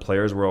that and the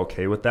players were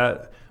okay with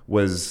that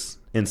was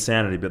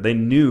insanity. But they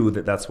knew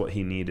that that's what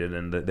he needed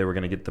and that they were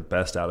going to get the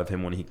best out of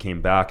him when he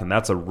came back. And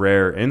that's a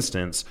rare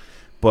instance.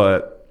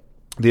 But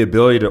the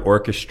ability to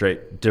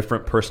orchestrate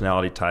different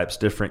personality types,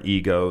 different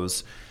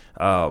egos,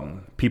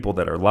 people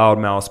that are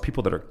loudmouths,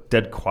 people that are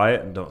dead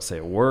quiet and don't say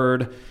a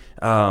word.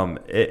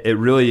 It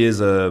really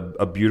is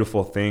a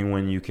beautiful thing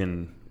when you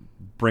can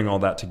bring all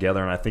that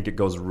together, and I think it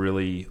goes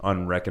really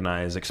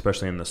unrecognized,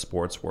 especially in the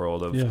sports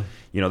world of,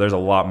 there's a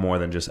lot more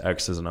than just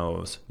X's and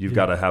O's. You've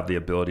got to have the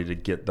ability to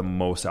get the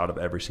most out of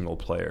every single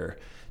player,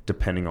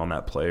 depending on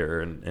that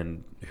player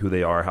and who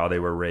they are, how they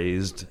were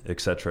raised,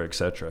 et cetera, et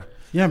cetera.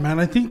 Yeah, man,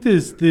 I think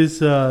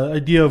this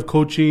idea of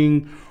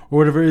coaching or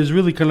whatever is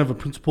really kind of a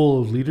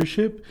principle of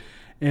leadership.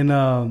 And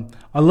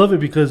I love it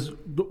because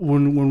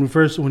when you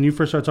first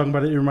start talking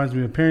about it, it reminds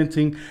me of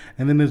parenting.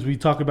 And then as we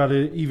talk about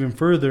it even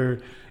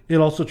further, it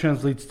also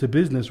translates to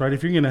business, right?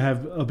 If you're going to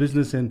have a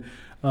business and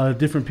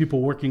different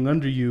people working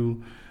under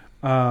you,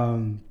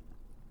 that's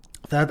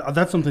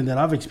something that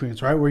I've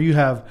experienced, right? Where you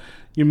have,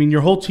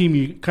 your whole team,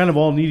 you kind of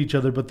all need each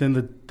other, but then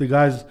the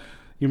guys,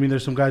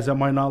 there's some guys that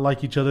might not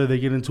like each other. They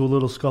get into a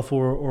little scuffle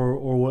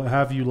or what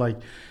have you, like,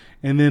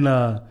 and then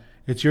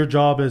it's your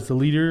job as the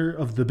leader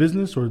of the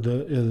business or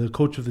the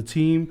coach of the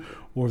team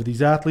or of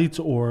these athletes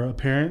or a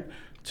parent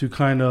to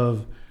kind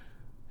of,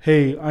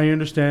 hey, I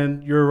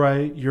understand, you're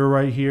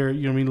right here,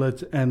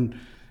 and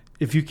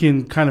if you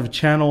can kind of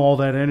channel all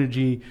that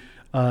energy,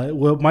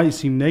 it might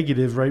seem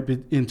negative, right? But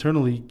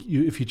internally,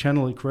 if you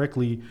channel it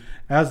correctly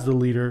as the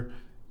leader,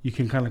 you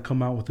can kind of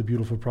come out with a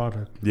beautiful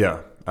product.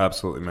 Yeah,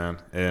 absolutely, man.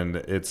 And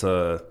it's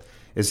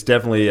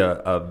definitely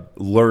a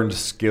learned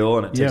skill,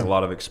 and it takes a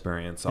lot of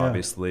experience,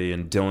 obviously,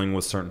 and dealing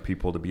with certain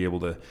people to be able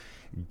to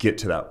get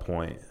to that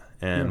point.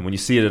 And when you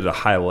see it at a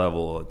high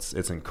level,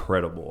 it's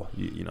incredible.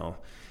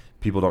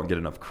 People don't get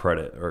enough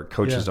credit, or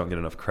coaches don't get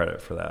enough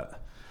credit for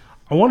that.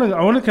 I want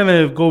to kind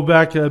of go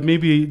back,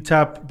 maybe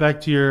tap back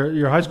to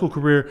your high school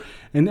career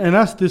and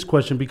ask this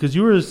question, because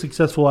you were a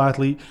successful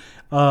athlete,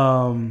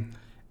 and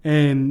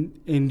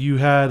you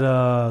had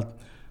a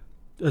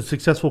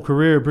successful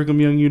career at Brigham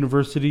Young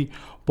University.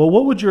 But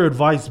what would your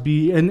advice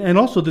be? And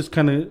also this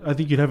kind of, I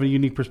think you'd have a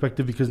unique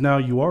perspective because now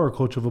you are a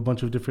coach of a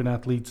bunch of different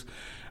athletes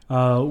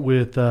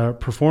with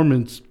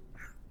Performance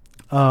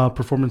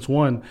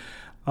One.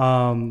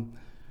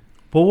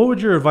 But what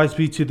would your advice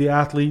be to the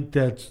athlete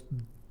that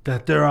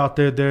they're out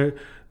there,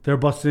 they're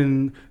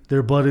busting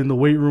their butt in the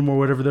weight room or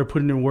whatever, they're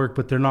putting in work,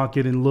 but they're not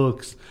getting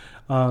looks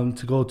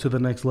to go to the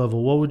next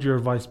level? What would your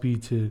advice be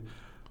to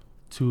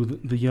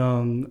the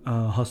young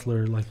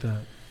hustler like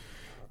that?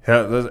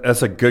 Yeah,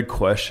 that's a good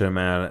question,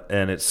 man.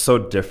 And it's so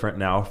different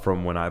now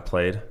from when I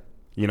played.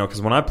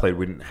 Because when I played,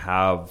 we didn't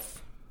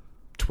have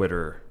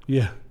Twitter.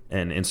 Yeah.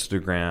 And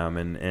Instagram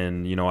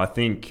and I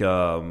think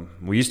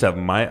we used to have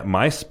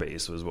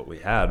MySpace was what we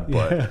had,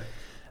 but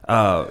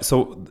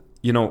so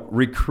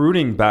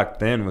recruiting back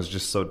then was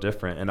just so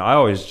different, and I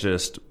always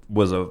just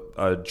was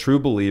a true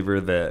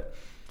believer that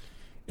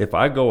if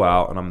I go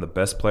out and I'm the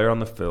best player on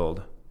the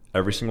field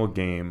every single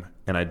game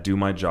and I do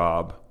my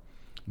job,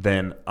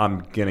 then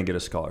I'm gonna get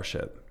a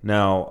scholarship.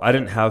 Now, I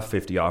didn't have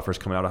 50 offers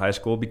coming out of high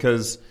school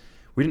because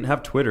we didn't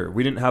have Twitter.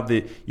 We didn't have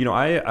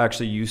I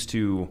actually used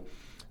to.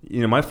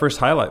 My first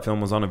highlight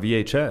film was on a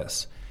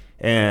VHS,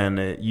 and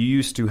you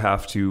used to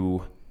have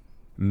to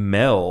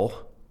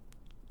mail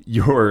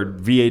your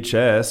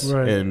VHS,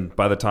 right. And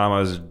by the time I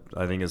was,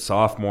 I think, a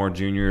sophomore,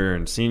 junior,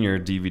 and senior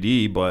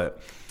DVD,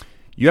 but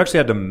you actually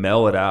had to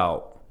mail it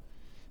out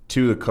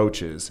to the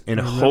coaches in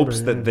hopes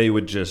that they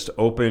would just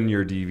open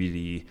your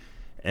DVD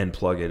and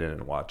plug it in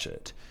and watch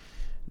it.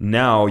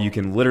 Now you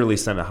can literally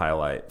send a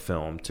highlight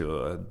film to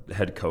a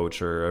head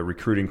coach or a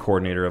recruiting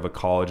coordinator of a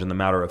college in the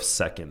matter of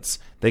seconds.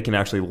 They can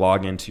actually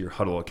log into your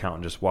Hudl account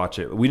and just watch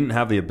it. We didn't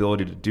have the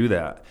ability to do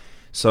that.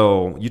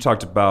 So you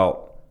talked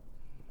about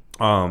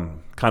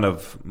kind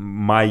of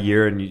my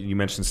year, and you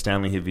mentioned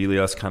Stanley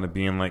Havilius kind of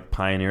being like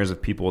pioneers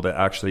of people that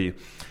actually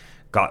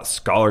got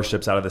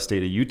scholarships out of the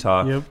state of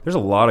Utah. Yep. There's a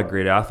lot of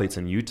great athletes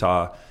in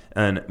Utah,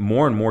 and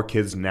more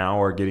kids now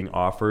are getting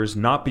offers,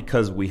 not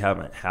because we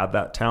haven't had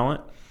that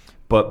talent,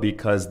 but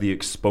because the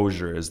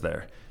exposure is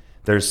there.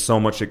 There's so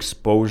much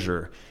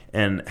exposure.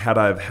 And had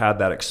I had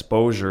that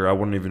exposure, I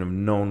wouldn't even have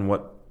known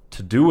what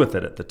to do with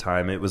it at the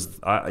time. It was,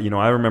 I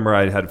remember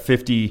I made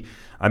 50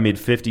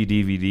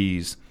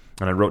 DVDs,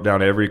 and I wrote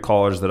down every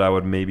college that I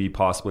would maybe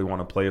possibly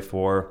want to play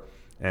for.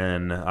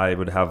 And I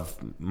would have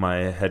my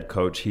head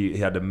coach, he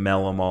had to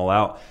mail them all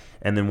out.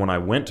 And then when I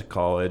went to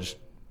college,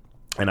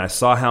 and I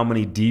saw how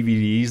many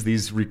DVDs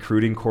these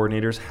recruiting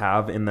coordinators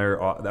have in their,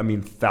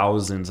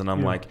 thousands. And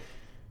I'm like,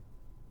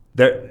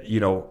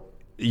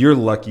 you're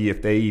lucky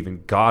if they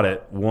even got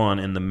it, one,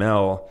 in the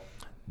mail.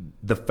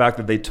 The fact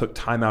that they took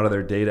time out of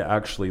their day to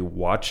actually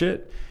watch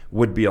it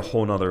would be a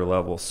whole nother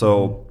level.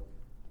 So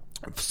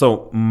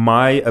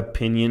my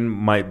opinion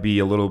might be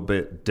a little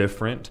bit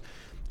different.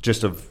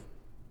 Just of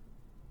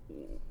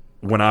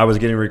when I was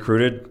getting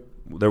recruited,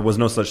 there was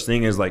no such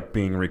thing as like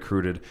being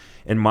recruited.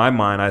 In my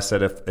mind, I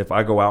said if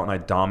I go out and I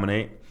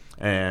dominate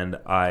and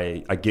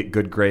I get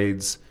good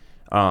grades.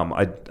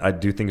 I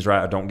do things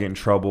right. I don't get in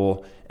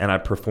trouble, and I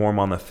perform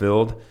on the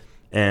field.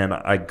 And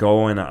I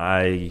go and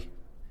I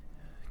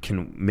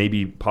can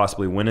maybe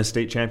possibly win a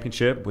state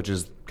championship, which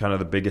is kind of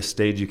the biggest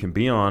stage you can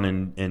be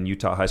on in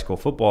Utah high school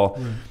football.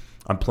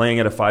 I'm playing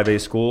at a 5A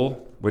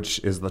school, which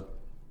is the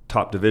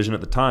top division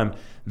at the time.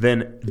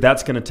 Then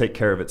that's going to take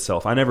care of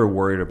itself. I never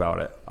worried about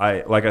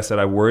it. Like I said,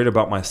 I worried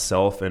about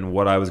myself and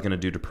what I was going to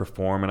do to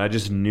perform. And I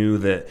just knew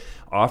that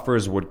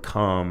offers would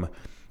come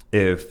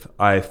if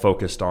I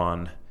focused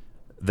on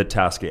the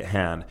task at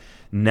hand.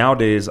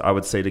 Nowadays, I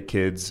would say to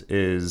kids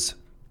is,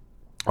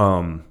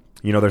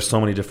 there's so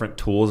many different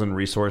tools and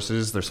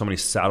resources. There's so many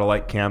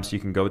satellite camps you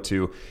can go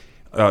to.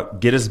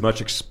 Get as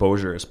much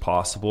exposure as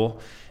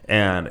possible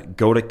and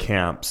go to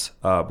camps.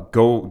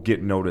 Go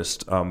get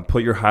noticed.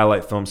 Put your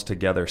highlight films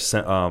together.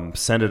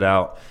 Send it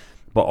out.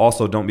 But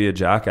also don't be a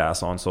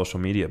jackass on social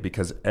media,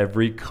 because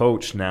every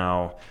coach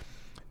now,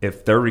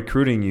 if they're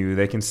recruiting you,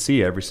 they can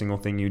see every single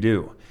thing you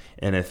do.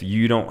 And if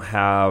you don't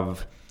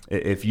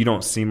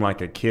seem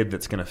like a kid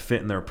that's going to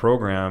fit in their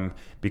program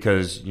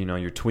because,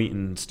 you're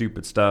tweeting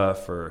stupid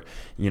stuff or,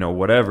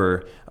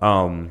 whatever,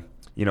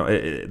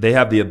 they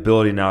have the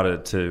ability now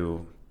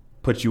to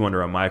put you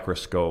under a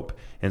microscope.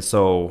 And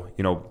so,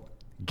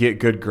 get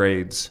good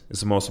grades is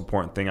the most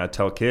important thing I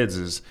tell kids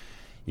is,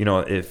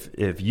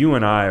 if you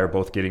and I are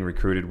both getting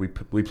recruited,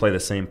 we play the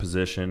same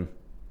position.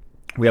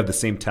 We have the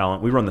same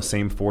talent. We run the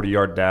same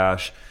 40-yard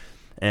dash,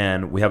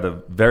 and we have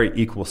a very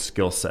equal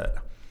skill set.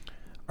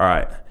 All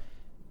right.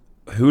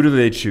 Who do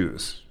they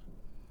choose?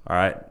 All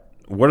right.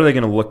 What are they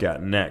going to look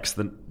at next?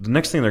 The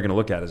next thing they're going to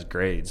look at is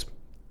grades.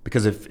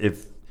 Because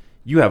if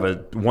you have a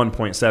 1.7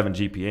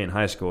 GPA in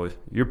high school,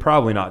 you're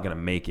probably not going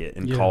to make it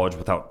in college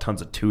without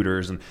tons of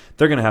tutors, and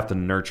they're going to have to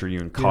nurture you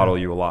and coddle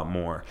you a lot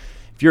more.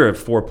 If you're a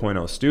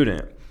 4.0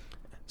 student,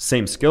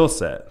 same skill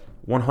set,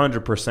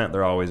 100%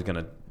 they're always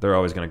going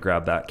to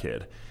grab that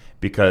kid,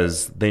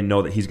 because they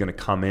know that he's going to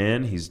come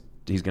in, he's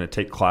going to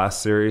take class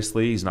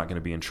seriously, he's not going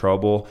to be in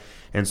trouble.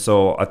 And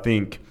so I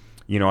think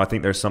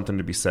there's something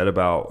to be said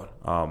about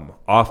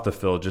off the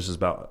field just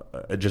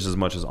as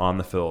much as on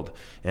the field,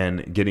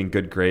 and getting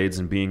good grades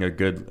and being a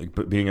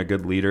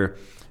good leader.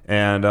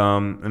 And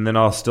then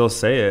I'll still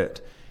say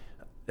it.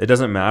 It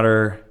doesn't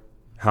matter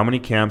how many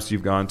camps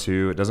you've gone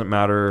to. It doesn't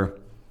matter,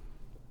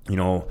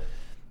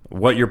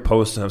 what you're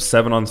posting,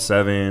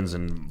 7-on-7s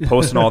and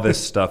posting all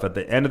this stuff. At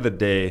the end of the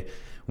day,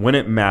 when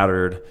it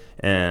mattered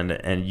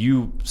and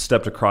you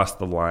stepped across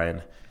the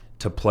line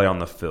to play on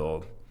the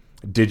field,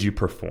 did you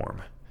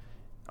perform?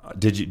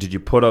 Did you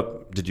put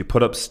up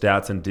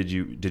stats, and did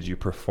you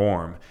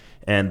perform?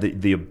 And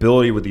the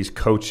ability with these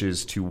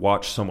coaches to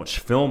watch so much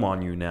film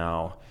on you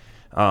now,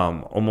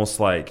 almost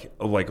like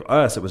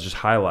us, it was just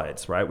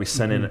highlights, right? We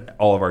sent in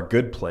all of our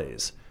good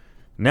plays.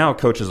 Now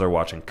coaches are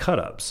watching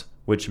cut-ups,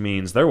 which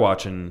means they're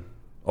watching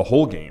a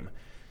whole game.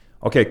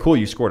 Okay, cool,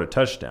 you scored a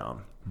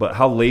touchdown, but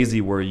how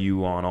lazy were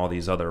you on all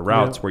these other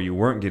routes where you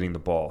weren't getting the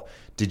ball?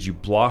 Did you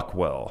block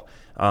well?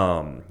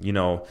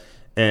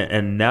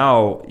 And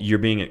now you're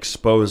being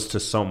exposed to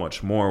so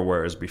much more,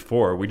 whereas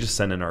before we just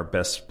send in our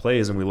best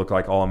plays and we look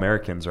like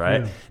All-Americans,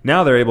 right? Yeah.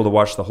 Now they're able to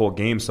watch the whole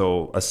game,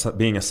 so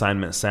being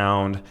assignment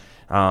sound,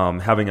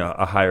 having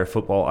a higher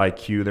football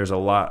IQ, there's a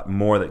lot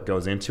more that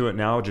goes into it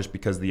now, just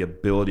because the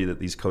ability that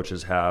these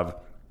coaches have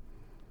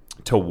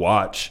to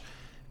watch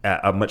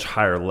at a much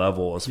higher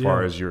level as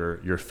far as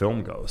your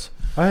film goes.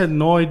 I had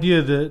no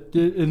idea that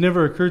it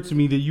never occurred to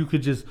me that you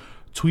could just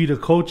tweet a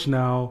coach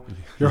now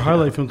your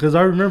highlight film, because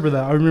I remember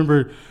that. I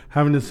remember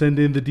having to send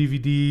in the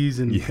DVDs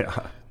and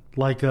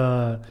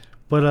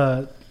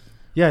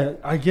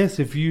I guess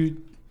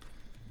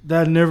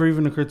that never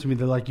even occurred to me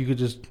that you could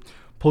just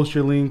post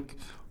your link.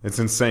 It's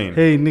insane.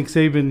 Hey, Nick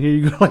Saban, here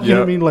you go. You know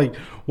what I mean?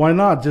 Why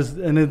not? Just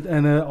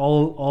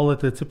all at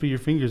the tip of your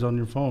fingers on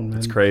your phone, man.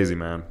 It's crazy,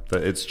 man.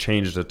 It's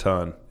changed a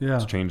ton. Yeah,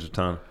 it's changed a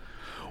ton.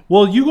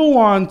 Well, you go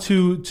on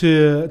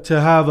to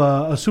have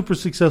a super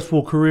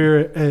successful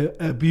career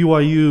at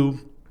BYU,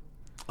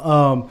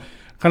 kind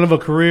of a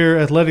career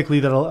athletically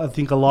that I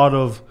think a lot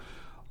of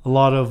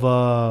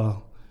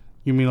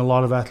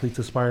athletes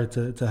aspire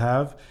to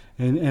have,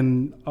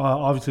 and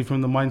obviously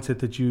from the mindset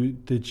that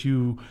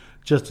you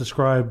just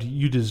described,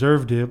 you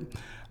deserved it.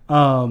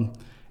 And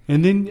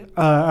then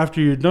after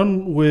you're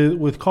done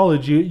with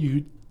college,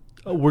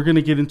 we're going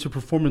to get into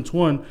Performance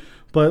One.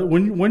 But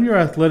when your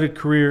athletic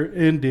career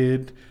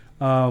ended,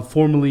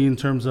 formally in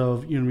terms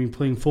of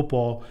playing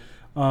football,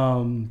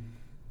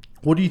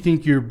 what do you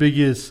think your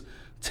biggest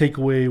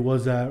takeaway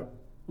was?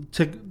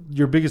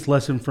 Your biggest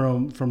lesson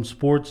from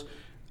sports,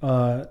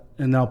 and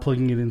now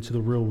plugging it into the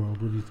real world?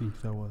 What do you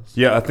think that was?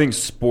 Yeah, I think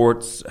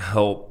sports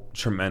help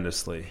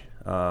tremendously.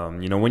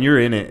 When you're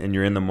in it and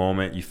you're in the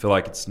moment, you feel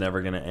like it's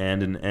never going to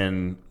end.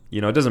 And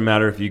it doesn't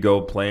matter if you go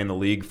play in the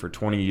league for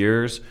 20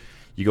 years,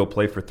 you go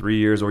play for 3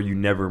 years, or you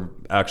never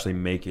actually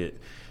make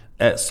it.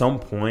 At some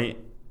point,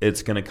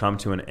 it's going to come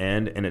to an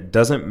end. And it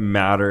doesn't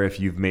matter if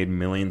you've made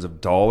millions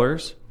of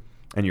dollars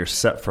and you're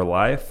set for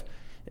life.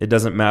 It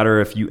doesn't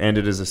matter if you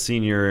ended as a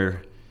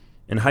senior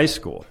in high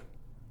school,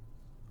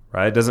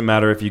 right? It doesn't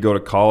matter if you go to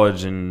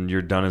college and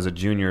you're done as a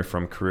junior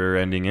from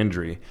career-ending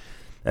injury.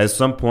 At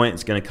some point,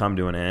 it's going to come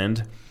to an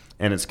end,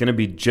 and it's going to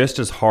be just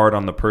as hard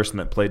on the person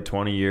that played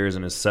 20 years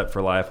and is set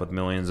for life with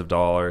millions of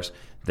dollars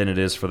than it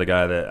is for the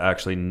guy that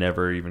actually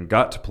never even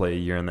got to play a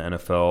year in the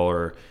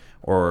NFL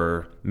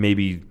or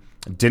maybe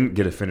didn't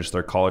get to finish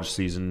their college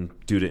season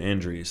due to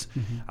injuries.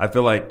 Mm-hmm. I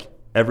feel like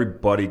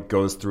everybody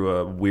goes through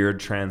a weird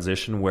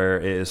transition where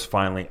it is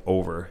finally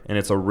over, and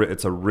it's a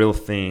real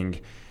thing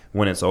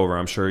when it's over.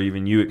 I'm sure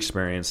even you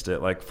experienced it.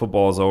 Like,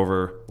 football is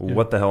over. Yeah.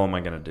 What the hell am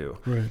I going to do?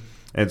 Right.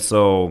 And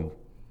so,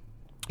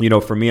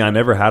 for me, I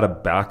never had a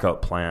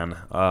backup plan.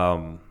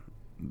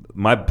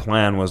 My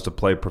plan was to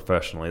play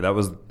professionally. That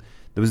was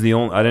the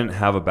only. I didn't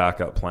have a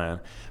backup plan.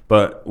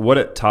 But what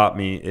it taught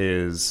me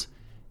is,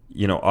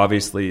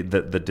 obviously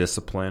the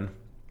discipline,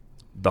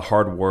 the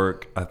hard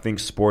work. I think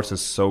sports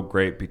is so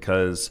great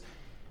because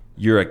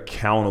you're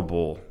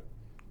accountable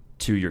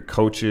to your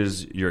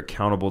coaches, you're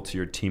accountable to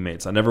your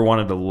teammates. I never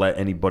wanted to let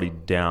anybody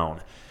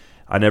down.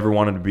 I never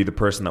wanted to be the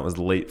person that was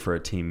late for a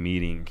team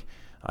meeting.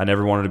 I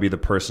never wanted to be the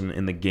person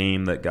in the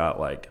game that got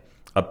like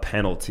a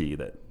penalty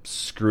that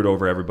screwed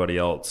over everybody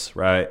else,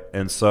 right?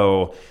 And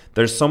so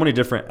there's so many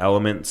different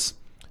elements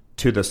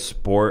to the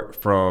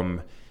sport,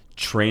 from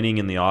training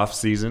in the off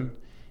season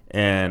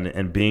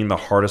and being the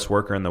hardest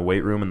worker in the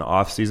weight room in the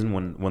off season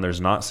when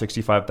there's not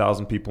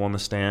 65,000 people in the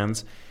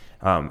stands.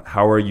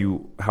 How are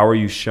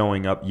you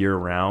showing up year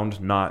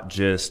round, not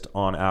just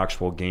on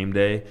actual game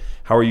day?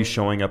 How are you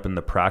showing up in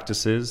the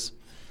practices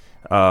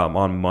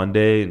on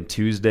Monday and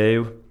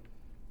Tuesday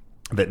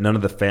that none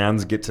of the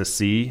fans get to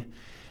see?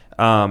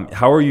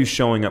 How are you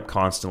showing up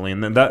constantly?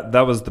 And then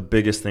that was the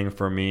biggest thing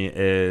for me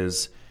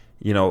is,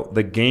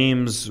 the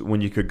games when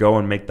you could go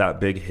and make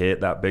that big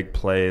hit, that big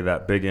play,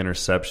 that big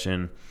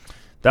interception,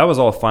 that was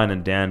all fine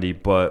and dandy,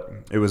 but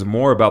it was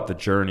more about the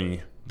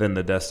journey than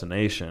the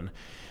destination.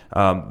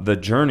 The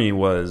journey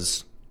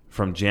was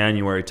from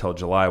January till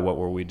July. What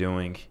were we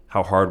doing?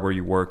 How hard were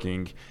you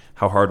working?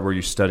 How hard were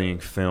you studying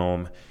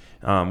film?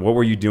 What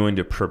were you doing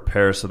to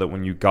prepare so that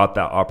when you got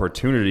that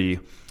opportunity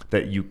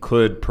that you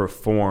could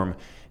perform?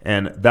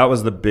 And that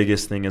was the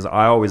biggest thing, is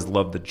I always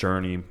loved the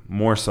journey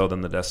more so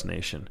than the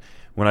destination.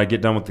 When I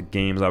get done with the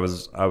games, I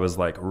was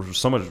like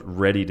so much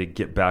ready to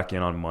get back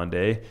in on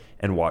Monday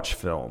and watch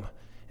film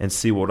and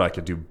see what I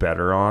could do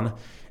better on.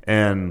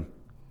 And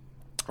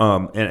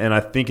I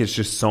think it's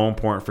just so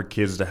important for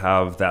kids to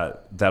have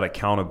that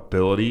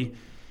accountability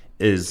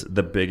is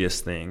the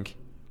biggest thing,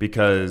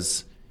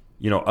 because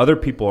other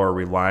people are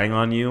relying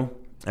on you,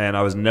 and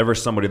I was never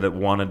somebody that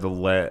wanted to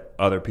let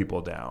other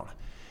people down.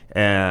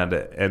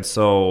 And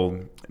so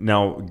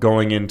now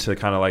going into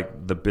kind of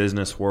like the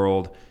business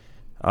world,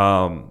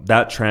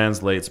 that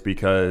translates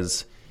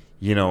because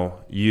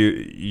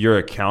you're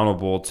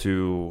accountable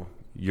to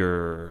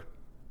your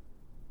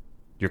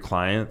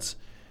clients.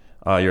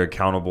 You're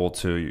accountable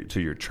to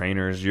your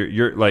trainers.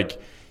 You're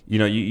like,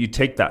 you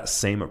take that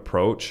same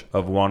approach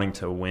of wanting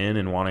to win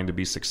and wanting to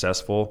be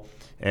successful,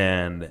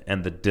 and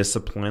the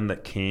discipline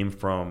that came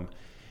from,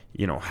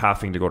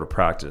 having to go to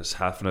practice,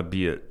 having to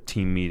be at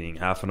team meeting,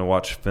 having to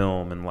watch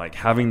film, and like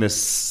having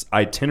this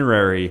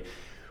itinerary.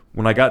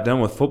 When I got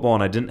done with football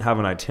and I didn't have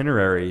an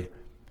itinerary,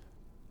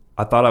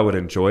 I thought I would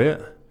enjoy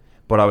it,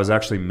 but I was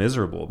actually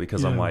miserable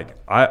because I'm like,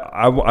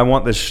 I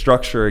want this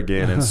structure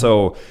again. And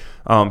so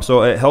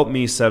it helped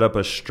me set up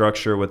a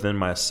structure within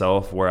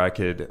myself where I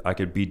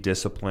could be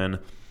disciplined.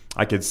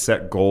 I could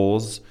set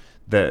goals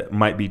that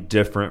might be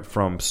different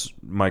from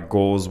my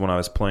goals when I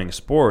was playing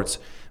sports,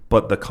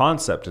 but the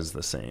concept is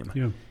the same.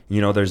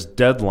 Yeah. There's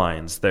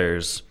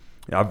deadlines.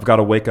 I've got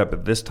to wake up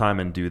at this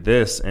time and do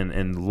this,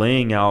 and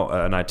laying out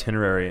an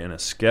itinerary and a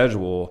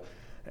schedule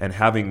and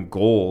having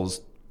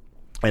goals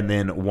and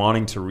then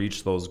wanting to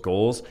reach those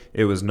goals.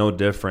 It was no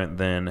different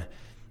than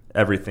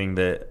everything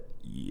that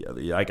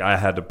I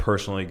had to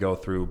personally go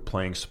through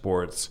playing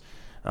sports,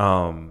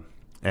 and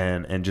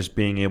just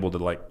being able to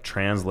like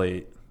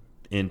translate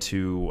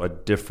into a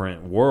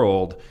different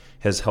world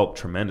has helped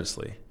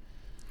tremendously.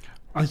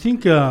 I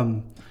think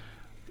that's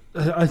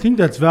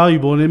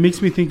valuable, and it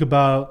makes me think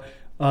about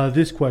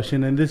this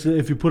question. And this,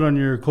 if you put on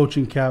your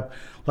coaching cap,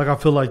 like I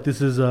feel like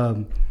this is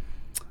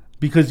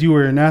because you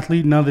were an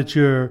athlete. Now that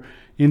you're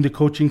in the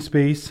coaching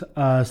space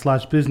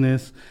 /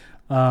 business,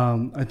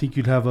 I think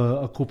you'd have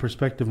a cool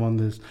perspective on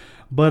this.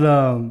 But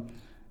I'm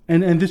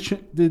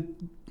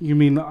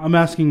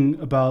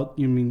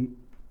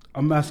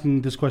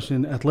asking this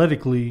question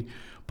athletically,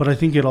 but I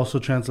think it also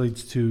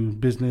translates to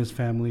business,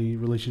 family,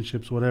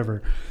 relationships,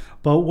 whatever.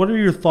 But what are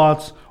your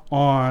thoughts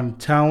on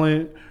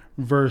talent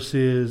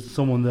versus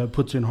someone that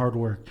puts in hard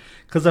work?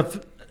 Because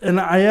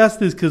I ask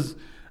this because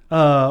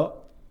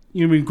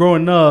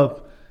growing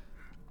up,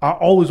 I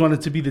always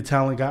wanted to be the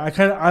talent guy.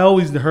 I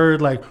always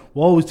heard like,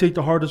 we'll always take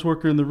the hardest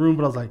worker in the room,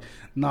 but I was like,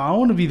 I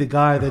want to be the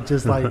guy that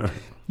just like, I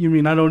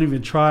don't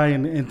even try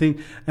and think.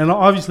 And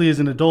obviously as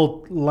an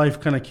adult, life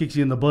kind of kicks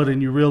you in the butt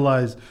and you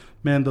realize,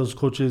 man, those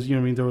coaches,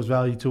 there was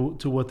value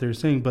to what they're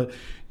saying. But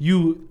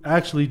you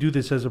actually do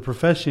this as a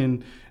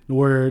profession,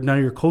 where now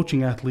you're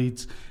coaching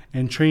athletes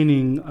and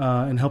training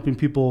and helping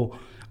people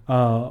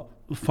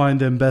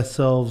find their best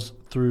selves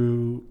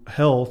through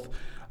health.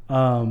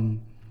 But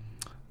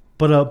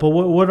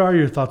what are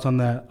your thoughts on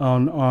that,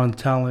 on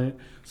talent?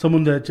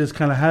 Someone that just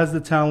kind of has the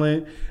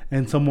talent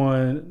and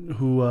someone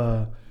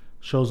who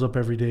shows up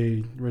every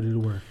day ready to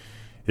work.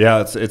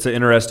 Yeah, it's an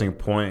interesting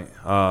point.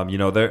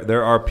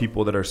 There are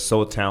people that are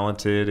so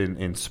talented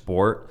in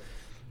sport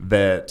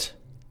that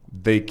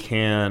they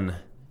can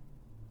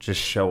just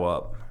show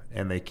up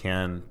and they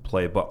can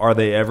play. But are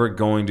they ever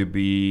going to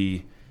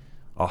be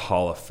a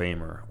Hall of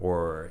Famer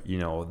or,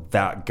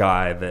 that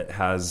guy that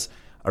has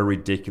a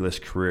ridiculous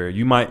career?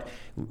 You might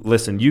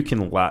listen.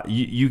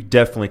 You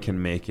definitely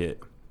can make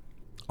it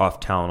off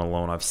talent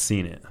alone. I've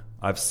seen it.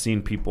 I've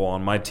seen people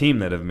on my team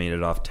that have made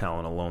it off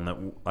talent alone that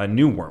I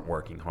knew weren't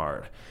working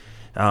hard,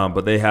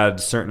 but they had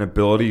certain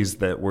abilities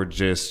that were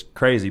just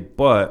crazy.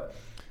 But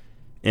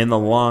in the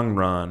long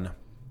run,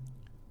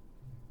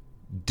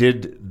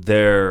 did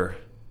their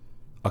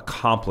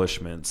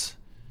accomplishments,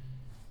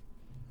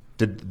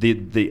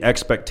 did the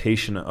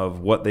expectation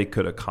of what they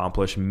could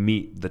accomplish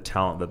meet the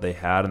talent that they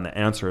had? And the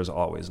answer is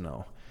always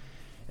no.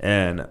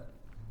 And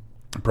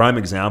a prime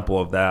example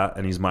of that,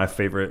 and he's my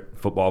favorite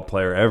football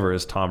player ever,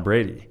 is Tom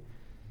Brady.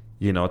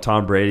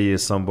 Tom Brady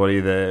is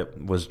somebody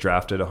that was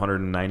drafted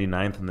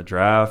 199th in the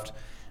draft.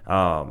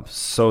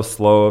 So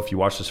slow if you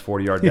watch this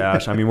 40-yard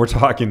dash. I mean, we're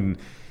talking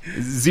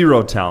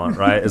zero talent,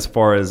 right, as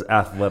far as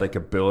athletic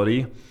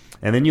ability.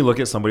 And then you look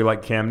at somebody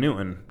like Cam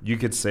Newton. You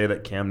could say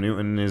that Cam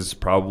Newton is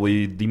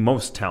probably the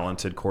most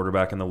talented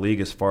quarterback in the league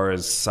as far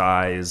as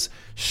size,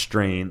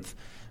 strength.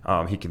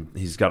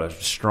 He's got a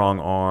strong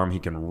arm. He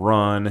can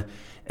run.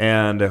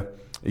 And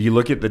you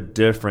look at the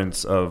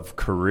difference of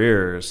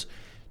careers.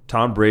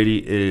 Tom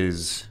Brady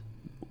is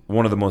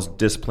one of the most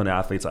disciplined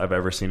athletes I've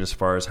ever seen as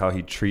far as how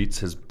he treats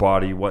his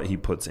body, what he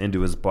puts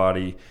into his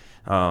body.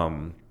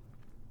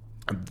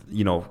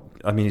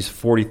 He's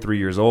 43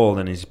 years old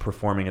and he's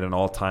performing at an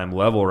all-time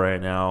level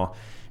right now.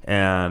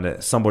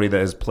 And somebody that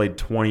has played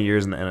 20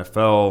 years in the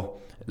NFL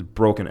has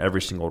broken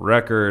every single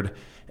record.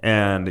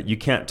 And you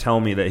can't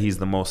tell me that he's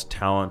the most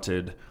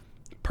talented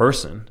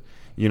person.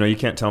 You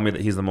can't tell me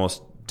that he's the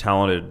most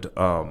talented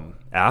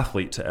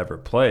athlete to ever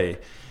play.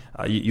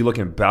 You look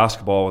in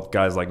basketball with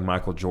guys like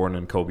Michael Jordan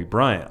and Kobe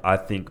Bryant. I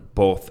think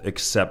both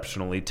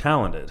exceptionally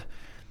talented.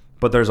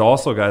 But there's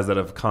also guys that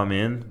have come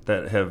in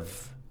that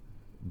have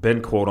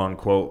been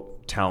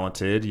quote-unquote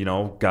talented,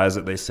 guys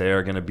that they say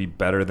are going to be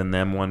better than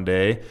them one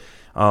day.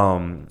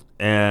 And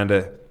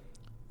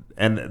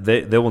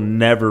they will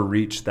never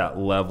reach that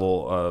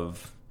level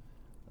of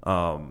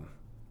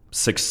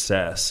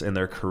success in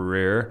their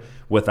career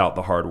without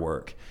the hard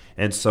work.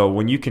 And so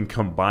when you can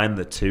combine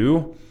the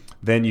two,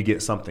 then you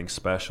get something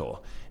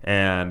special.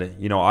 And,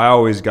 I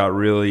always got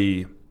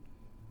really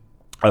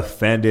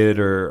offended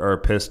or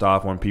pissed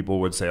off when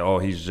people would say, oh,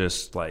 he's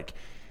just like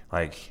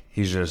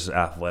he's just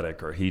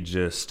athletic, or he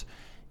just,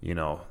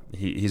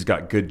 he's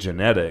got good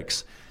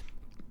genetics.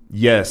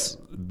 Yes,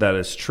 that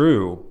is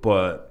true,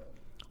 but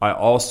I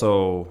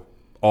also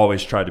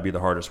always tried to be the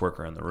hardest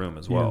worker in the room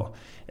as well.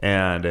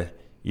 Yeah. And,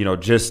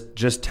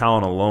 just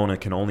talent alone, it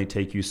can only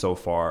take you so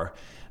far.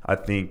 I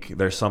think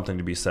there's something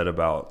to be said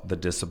about the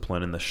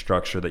discipline and the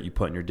structure that you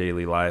put in your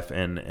daily life,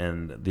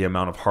 and the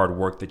amount of hard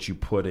work that you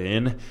put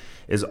in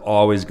is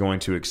always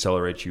going to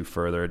accelerate you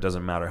further. It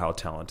doesn't matter how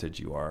talented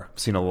you are. I've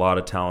seen a lot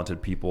of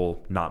talented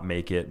people not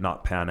make it,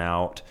 not pan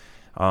out,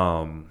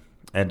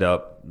 end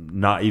up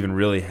not even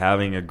really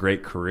having a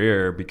great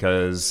career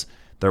because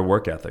their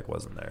work ethic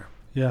wasn't there.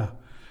 Yeah.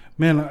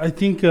 Man, I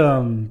think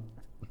I'm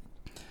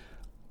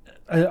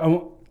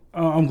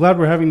glad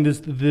we're having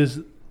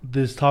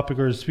this topic,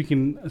 or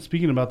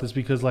speaking about this,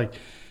 because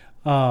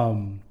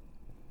man,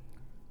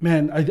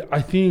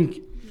 I think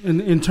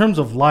in terms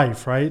of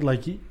life, right?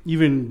 Like,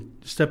 even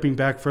stepping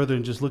back further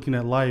and just looking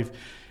at life,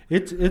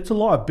 it's a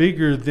lot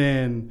bigger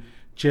than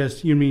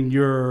just,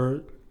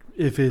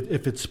 if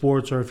it's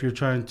sports, or if you're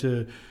trying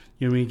to,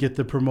 get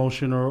the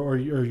promotion, or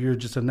you're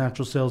just a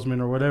natural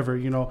salesman or whatever,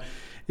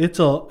 it's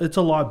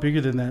a lot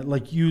bigger than that.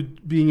 Like, you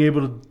being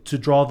able to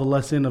draw the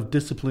lesson of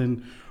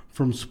discipline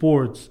from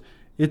sports,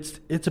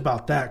 it's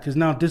about that, because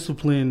now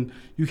discipline,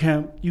 you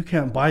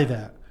can't buy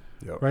that.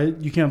 Yep. Right?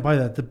 You can't buy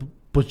that,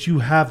 but you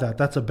have that.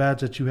 That's a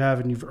badge that you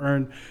have, and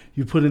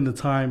you put in the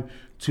time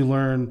to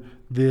learn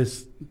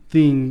this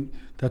thing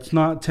that's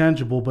not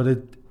tangible, but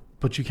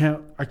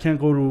I can't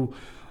go to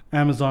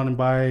Amazon and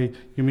buy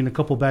a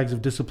couple bags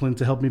of discipline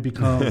to help me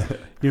become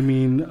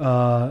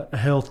a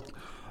health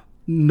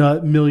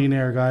nut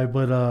millionaire guy,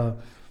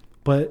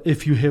 but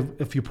if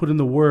you put in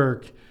the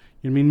work,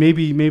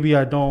 maybe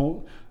I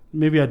don't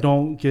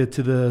get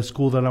to the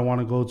school that I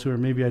want to go to, or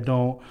maybe I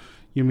don't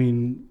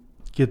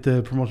get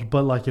the promotion,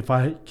 but if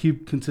I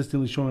keep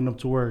consistently showing up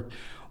to work,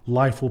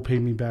 life will pay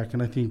me back.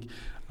 And I think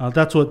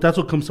that's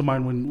what comes to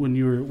mind when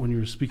you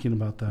were speaking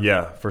about that.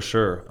 Yeah, for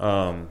sure.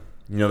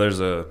 There's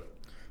a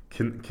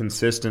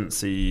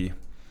consistency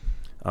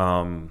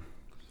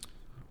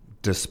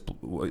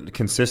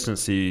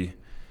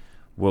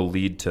will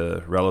lead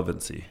to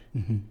relevancy.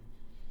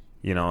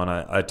 You know, and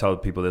I tell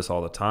people this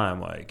all the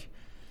time, like,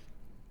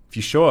 if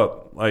you show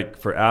up, like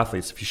for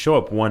athletes, if you show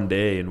up one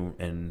day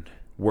and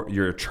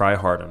you're try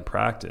hard in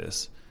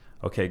practice,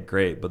 okay,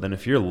 great. But then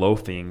if you're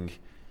loafing,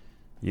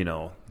 you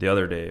know, the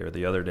other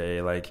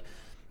day, like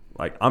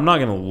I'm not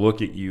going to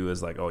look at you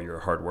as like, oh, you're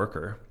a hard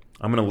worker.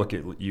 I'm going to look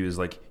at you as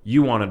like,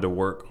 you wanted to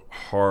work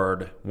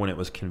hard when it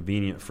was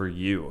convenient for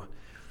you.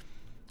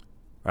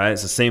 Right?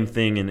 It's the same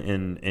thing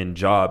in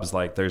jobs.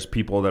 Like, there's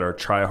people that are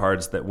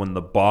tryhards that when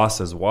the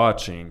boss is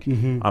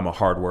watching, I'm a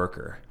hard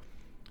worker.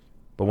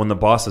 But when the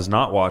boss is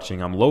not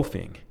watching, I'm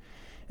loafing.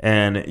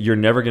 And you're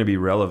never going to be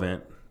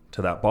relevant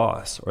to that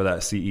boss or that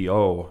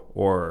CEO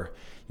or,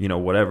 you know,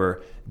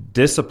 whatever.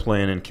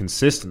 Discipline and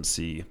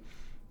consistency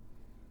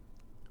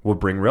will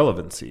bring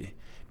relevancy.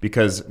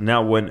 Because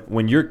now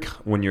when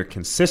you're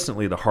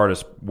consistently the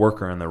hardest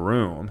worker in the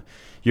room,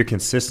 you're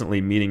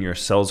consistently meeting your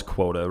sales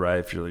quota, right?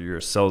 If you're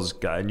a sales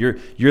guy and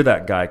you're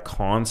that guy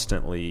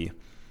constantly,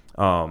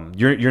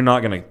 you're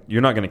not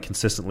gonna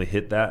consistently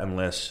hit that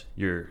unless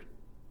you're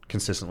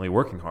consistently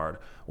working hard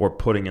or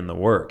putting in the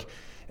work.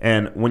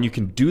 And when you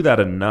can do that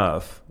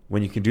enough,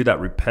 when you can do that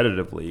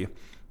repetitively,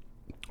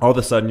 all of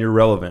a sudden you're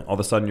relevant. All of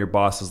a sudden your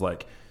boss is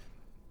like,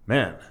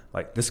 man,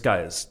 like this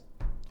guy is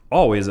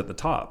always at the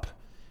top,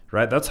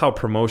 right? That's how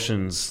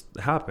promotions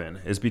happen,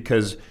 is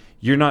because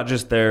you're not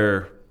just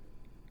there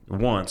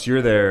once,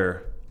 you're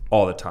there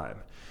all the time.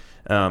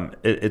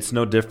 It's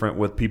no different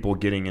with people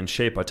getting in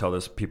shape. I tell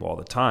this to people all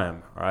the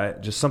time, right?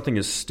 Just something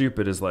as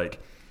stupid as like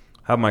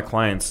have my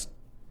clients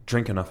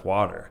drink enough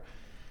water,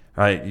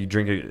 right? You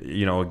drink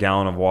a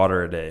gallon of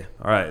water a day.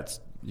 All right.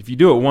 If you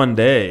do it one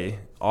day,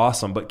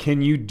 awesome. But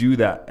can you do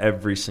that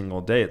every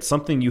single day? It's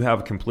something you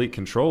have complete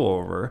control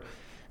over.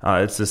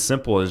 It's as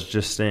simple as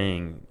just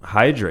staying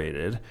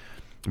hydrated.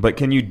 But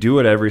can you do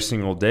it every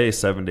single day,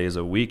 7 days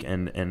a week,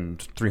 and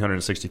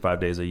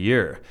 365 days a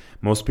year?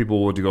 Most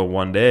people will go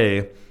one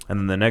day, and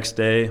then the next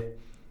day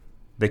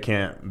they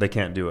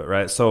can't do it,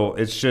 right? So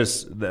it's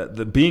just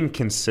the being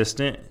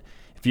consistent.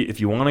 If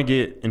you want to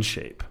get in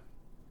shape,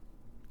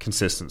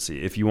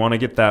 consistency. If you want to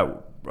get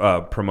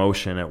that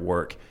promotion at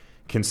work,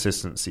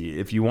 consistency.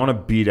 If you want to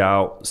beat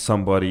out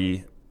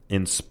somebody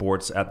in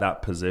sports at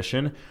that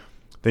position,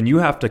 then you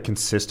have to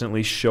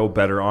consistently show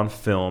better on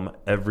film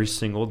every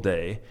single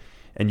day.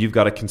 And you've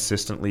got to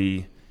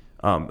consistently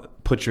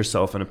put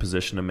yourself in a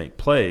position to make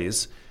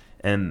plays.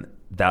 And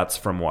that's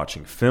from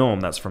watching film.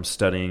 That's from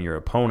studying your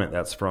opponent.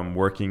 That's from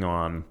working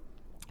on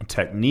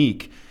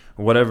technique,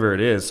 whatever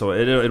it is. So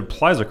it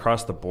applies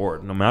across the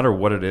board, no matter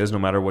what it is, no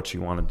matter what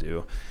you want to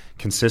do.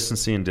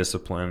 Consistency and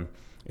discipline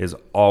is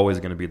always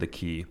going to be the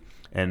key.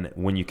 And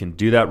when you can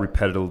do that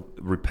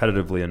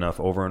repetitively enough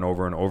over and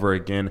over and over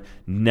again,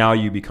 now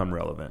you become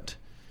relevant.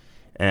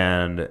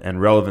 And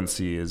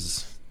relevancy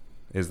is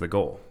the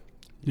goal.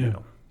 Yeah. You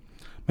know?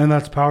 Man,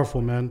 that's powerful,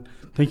 man.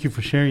 Thank you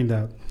for sharing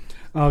that.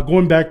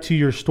 Going back to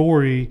your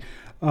story,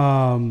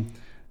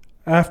 after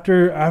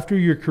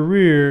your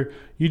career,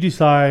 you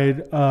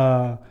decide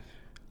to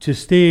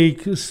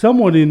stay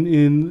somewhat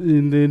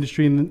in the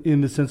industry in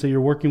the sense that you're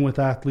working with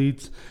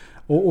athletes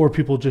or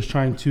people just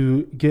trying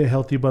to get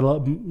healthy.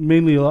 But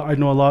mainly, I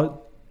know a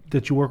lot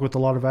that you work with a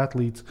lot of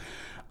athletes.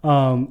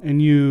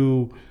 And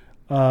you,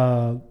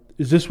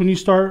 is this when you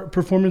start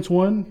Performance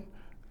One?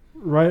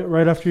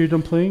 Right after you're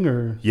done playing,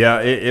 or?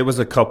 Yeah, it was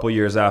a couple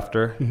years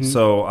after. Mm-hmm.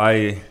 So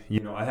I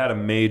had a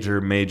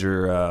major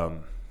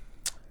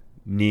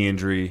knee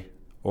injury,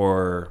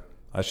 or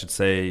I should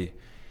say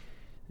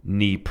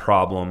knee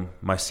problem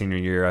my senior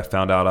year. I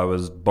found out I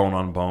was bone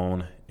on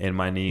bone in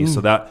my knee. So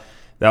that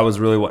was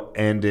really what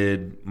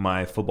ended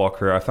my football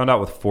career. I found out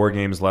with 4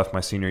 games left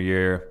my senior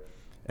year.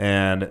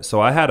 And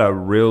so I had a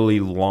really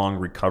long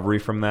recovery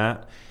from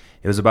that.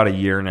 It was about a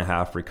 1.5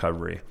 year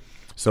recovery.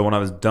 So when I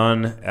was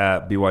done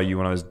at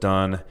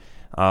BYU,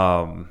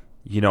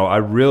 I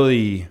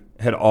really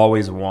had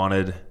always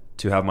wanted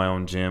to have my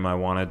own gym. I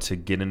wanted to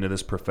get into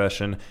this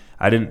profession.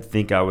 I didn't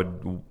think I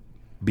would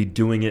be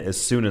doing it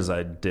as soon as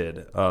I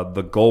did.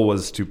 The goal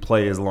was to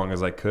play as long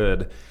as I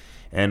could.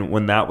 And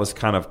when that was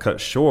kind of cut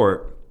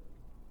short,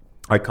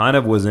 I kind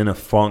of was in a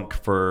funk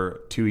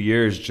for 2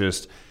 years.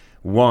 Just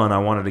one, I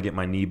wanted to get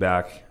my knee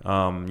back.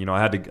 I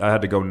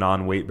had to go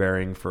non-weight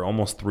bearing for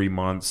almost 3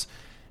 months.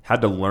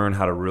 Had to learn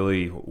how to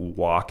really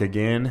walk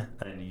again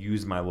and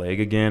use my leg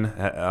again.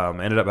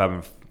 Ended up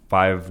having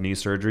 5 knee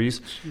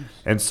surgeries. Jeez.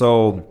 And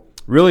so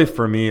really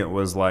for me, it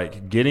was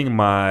like getting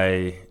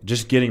my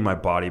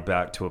body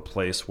back to a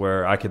place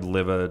where I could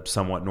live a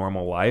somewhat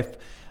normal life.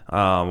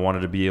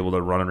 Wanted to be able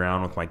to run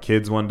around with my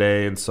kids one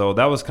day. And so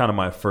that was kind of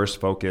my first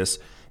focus.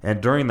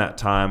 And during that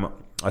time,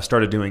 I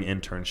started doing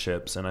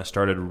internships and I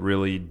started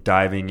really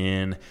diving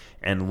in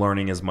and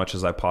learning as much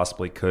as I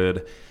possibly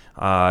could.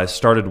 I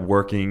started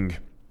working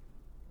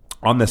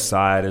on the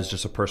side as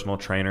just a personal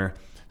trainer,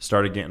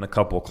 started getting a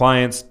couple of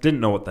clients, didn't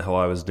know what the hell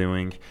I was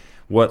doing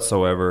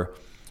whatsoever.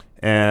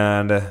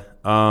 And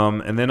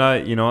then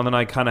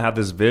I kind of had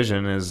this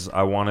vision is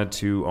I wanted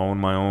to own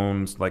my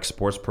own like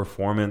sports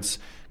performance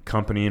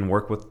company and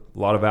work with a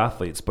lot of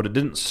athletes. But it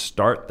didn't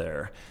start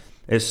there.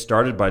 It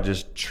started by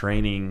just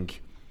training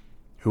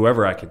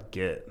whoever I could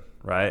get,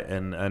 right?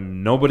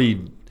 And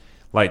nobody,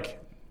 like,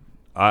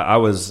 I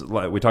was,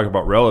 like, we talk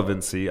about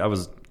relevancy. I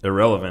was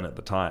irrelevant at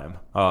the time.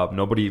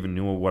 Nobody even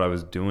knew what I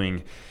was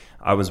doing.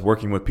 I was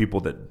working with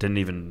people that didn't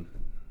even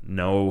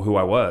know who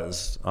I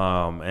was.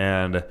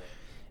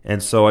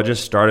 And so I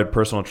just started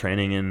personal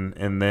training,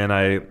 and then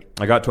I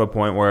got to a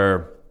point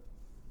where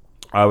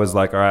I was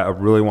like, all right, I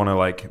really want to,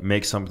 like,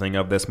 make something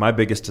of this. My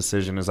biggest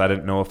decision is I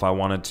didn't know if I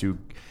wanted to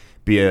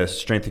be a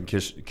strength and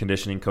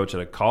conditioning coach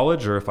at a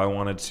college or if I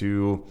wanted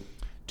to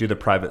do the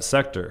private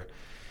sector.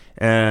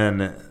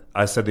 And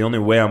I said the only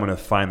way I'm going to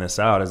find this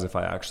out is if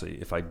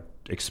I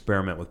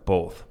experiment with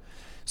both.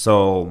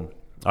 So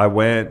I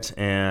went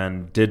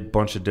and did a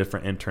bunch of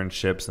different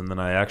internships, and then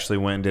I actually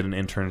went and did an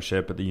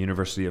internship at the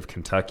University of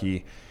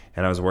Kentucky,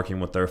 and I was working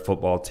with their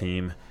football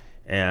team,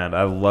 and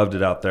I loved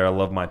it out there. I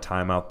loved my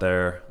time out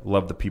there,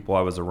 loved the people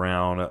I was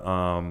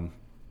around,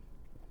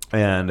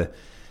 and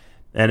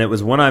it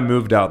was when I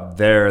moved out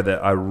there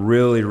that I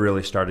really,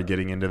 really started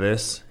getting into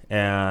this,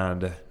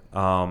 and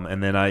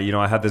then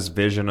I had this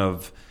vision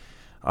of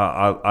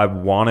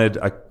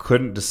I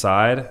couldn't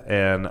decide,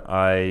 and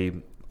I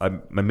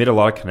made a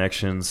lot of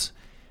connections.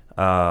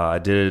 I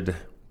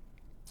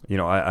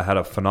had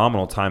a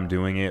phenomenal time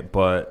doing it,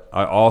 but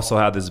I also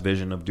had this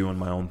vision of doing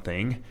my own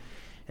thing.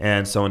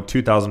 And so in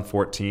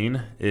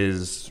 2014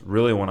 is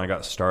really when I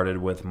got started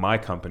with my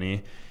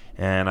company,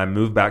 and I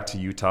moved back to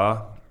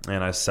Utah,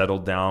 and I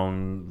settled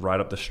down right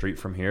up the street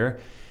from here,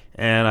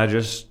 and I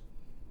just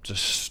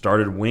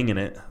started winging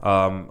it.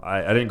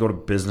 I didn't go to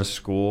business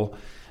school.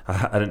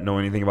 I didn't know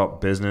anything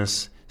about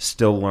business,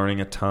 still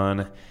learning a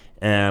ton,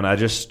 and I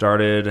just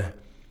started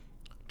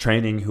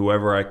training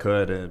whoever I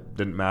could. It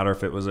didn't matter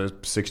if it was a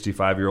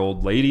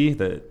 65-year-old lady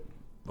that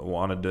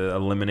wanted to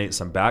eliminate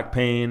some back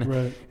pain.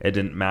 Right. It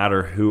didn't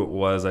matter who it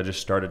was. I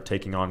just started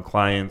taking on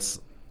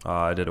clients.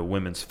 I did a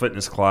women's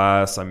fitness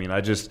class. I mean,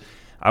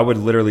 I would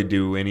literally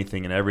do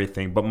anything and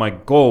everything, but my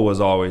goal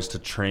was always to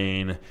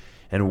train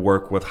and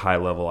work with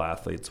high-level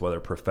athletes, whether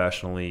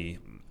professionally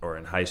or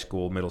in high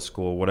school, middle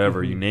school,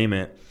 whatever, you name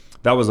it.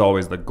 That was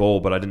always the goal,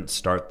 but I didn't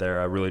start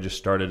there. I really just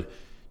started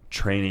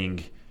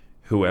training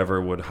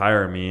whoever would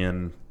hire me,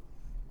 and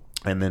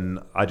then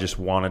I just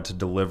wanted to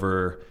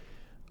deliver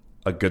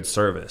a good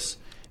service.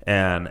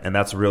 And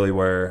that's really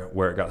where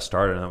it got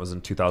started, and that was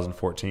in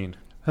 2014.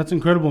 That's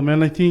incredible,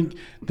 man. I think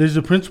there's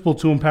a principle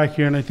to unpack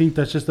here, and I think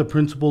that's just the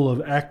principle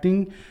of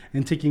acting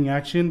and taking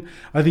action.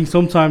 I think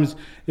sometimes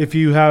if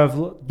you have,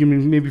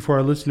 maybe for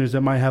our listeners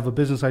that might have a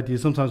business idea,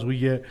 sometimes we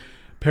get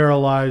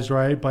paralyzed,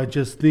 right, by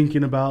just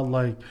thinking about,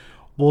 like,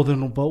 well,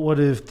 then, but what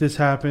if this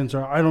happens,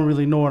 or I don't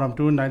really know what I'm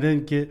doing,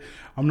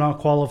 I'm not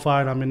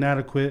qualified, I'm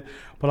inadequate.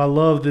 But I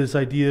love this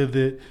idea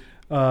that,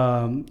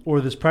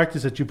 or this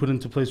practice that you put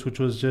into place, which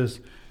was just,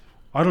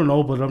 I don't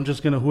know, but I'm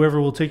just going to, whoever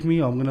will take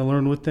me, I'm going to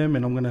learn with them,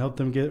 and I'm going to help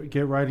them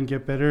get right and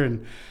get better.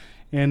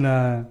 And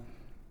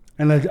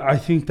I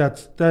think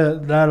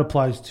that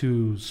applies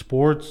to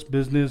sports,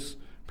 business,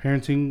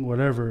 parenting,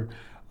 whatever.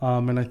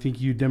 And I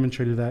think you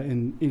demonstrated that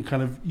in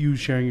kind of you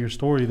sharing your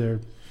story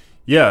there.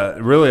 Yeah,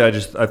 really,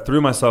 I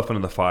threw myself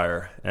into the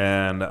fire,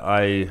 and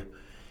I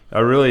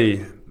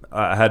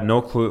had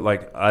no clue.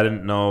 Like, I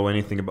didn't know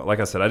anything about, like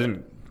I said, I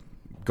didn't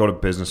go to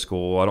business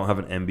school. I don't have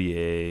an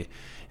MBA.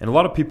 And a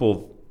lot of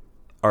people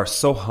are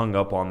so hung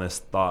up on this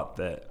thought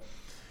that,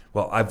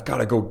 well, I've got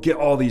to go get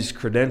all these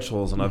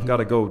credentials, and I've got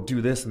to go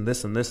do this and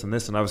this and this and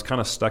this. And I was kind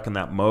of stuck in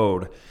that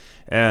mode.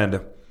 And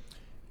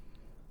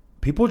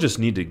people just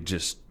need to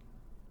just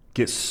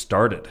get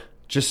started.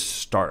 Just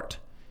start.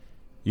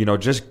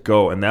 Just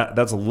go. And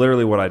that's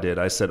literally what I did.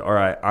 I said, all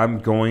right,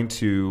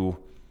 the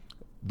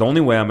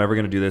only way I'm ever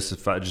going to do this is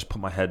if I just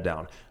put my head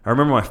down. I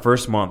remember my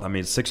first month, I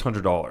made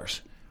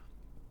 $600.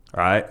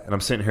 All right. And I'm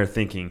sitting here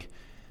thinking,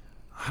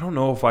 I don't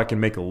know if I can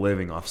make a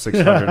living off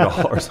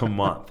 $600 a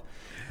month.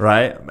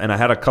 Right. And I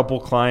had a couple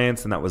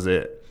clients, and that was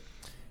it.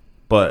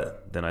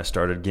 But then I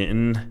started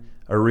getting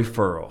a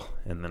referral,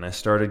 and then I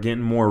started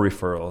getting more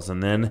referrals.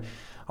 And then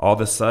all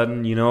of a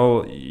sudden,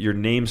 your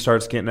name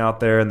starts getting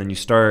out there, and then you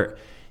start,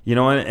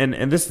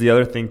 and this is the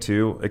other thing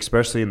too,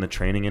 especially in the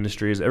training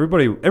industry, is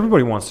everybody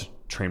wants to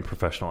train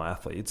professional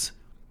athletes.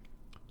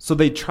 So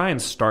they try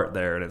and start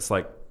there, and it's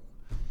like,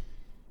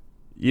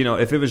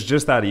 if it was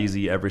just that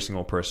easy, every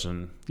single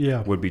person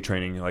would be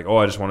training, like, oh,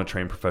 I just want to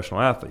train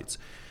professional athletes.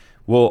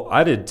 Well,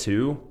 I did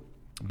too,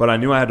 but I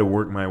knew I had to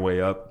work my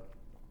way up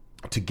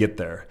to get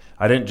there.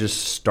 I didn't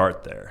just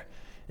start there.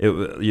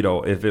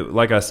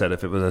 Like I said,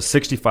 if it was a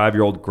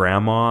 65-year-old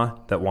grandma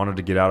that wanted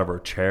to get out of her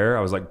chair,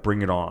 I was like,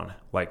 bring it on.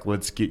 Like,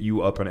 let's get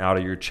you up and out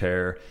of your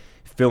chair,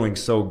 feeling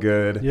so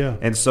good. Yeah.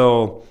 And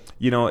so,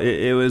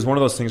 it was one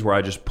of those things where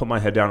I just put my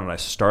head down and I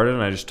started,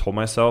 and I just told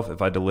myself,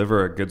 if I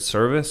deliver a good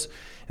service,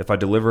 if I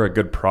deliver a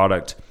good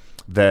product,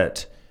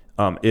 that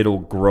it'll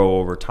grow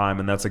over time.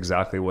 And that's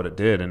exactly what it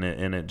did. And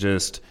it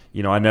just,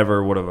 I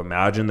never would have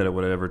imagined that it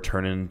would ever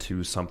turn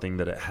into something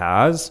that it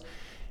has.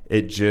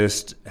 it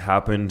just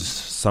happened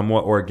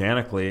somewhat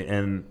organically.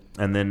 And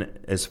then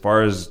as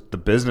far as the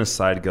business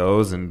side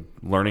goes and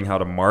learning how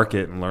to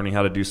market and learning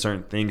how to do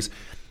certain things,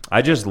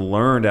 I just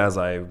learned as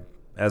I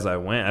went. I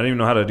didn't even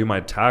know how to do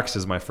my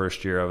taxes my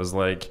first year. I was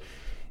like,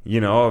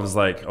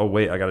 oh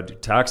wait, I got to do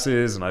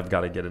taxes and I've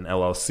got to get an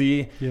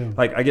LLC. Yeah.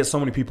 Like I get so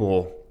many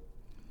people,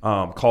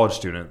 college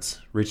students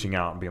reaching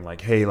out and being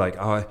like, hey, like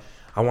I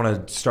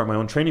want to start my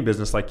own training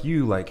business like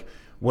you. Like,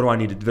 what do I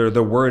need to do?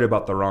 They're worried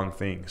about the wrong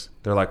things.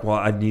 They're like, well,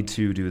 I need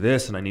to do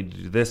this and I need to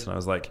do this. And I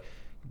was like,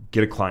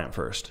 get a client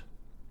first,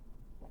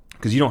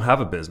 because you don't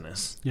have a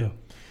business. Yeah.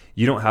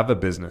 You don't have a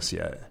business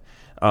yet.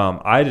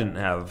 I didn't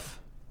have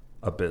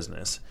a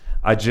business.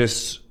 I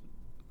just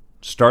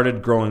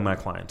started growing my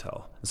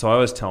clientele. So I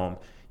always tell them,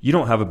 you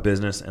don't have a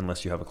business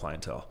unless you have a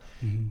clientele.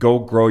 Mm-hmm. Go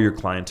grow your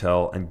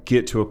clientele and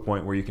get to a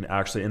point where you can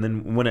actually, and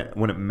then when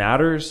it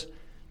matters,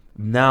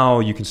 now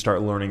you can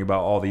start learning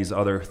about all these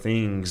other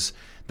things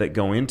that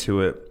go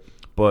into it.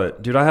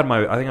 But dude, I had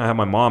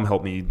my mom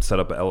help me set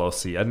up an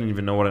LLC. I didn't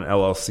even know what an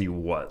LLC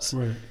was.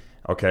 Right.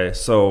 Okay.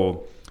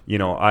 So,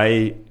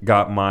 I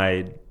got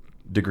my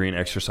degree in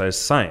exercise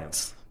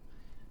science.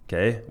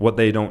 Okay. What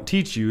they don't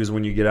teach you is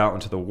when you get out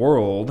into the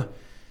world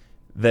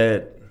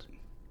that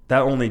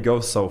only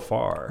goes so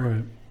far.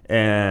 Right.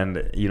 And,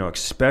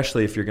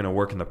 especially if you're going to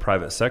work in the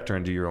private sector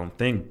and do your own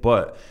thing.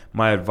 But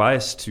my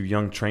advice to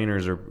young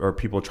trainers or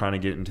people trying to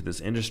get into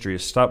this industry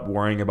is stop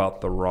worrying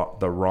about the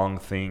wrong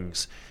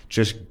things.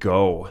 Just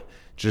go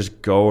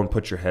and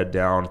put your head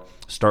down,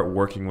 start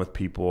working with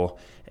people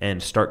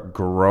and start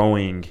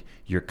growing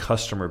your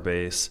customer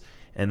base,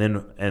 and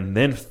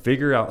then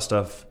figure out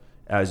stuff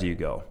as you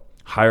go.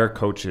 Hire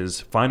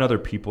coaches, find other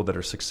people that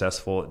are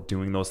successful at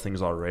doing those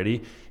things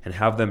already and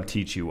have them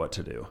teach you what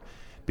to do.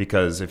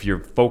 Because if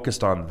you're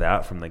focused on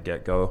that from the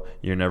get-go,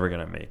 you're never going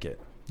to make it.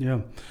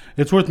 Yeah.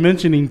 It's worth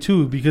mentioning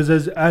too, because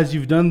as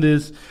you've done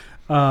this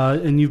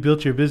and you've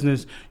built your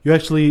business, you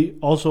actually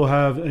also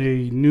have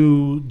a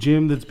new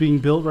gym that's being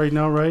built right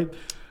now, right?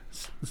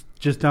 It's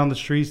just down the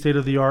street,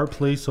 state-of-the-art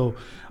place. So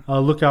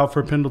look out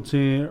for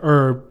Pendleton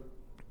or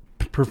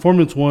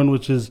Performance One,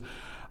 which is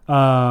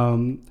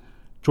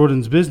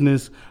Jordan's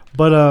business.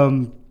 But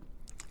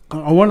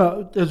I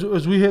want to,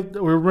 as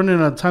we're running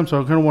out of time,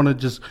 so I kind of want to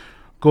just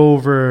go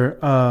over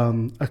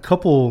a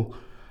couple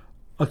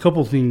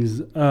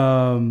things.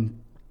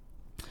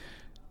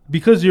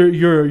 Because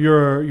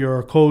you're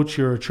a coach,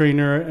 you're a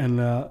trainer, and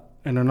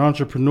an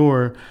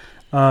entrepreneur.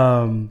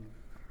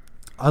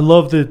 I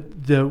love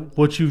that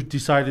what you've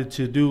decided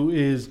to do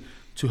is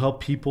to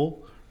help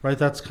people, right?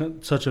 That's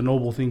such a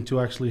noble thing, to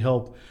actually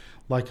help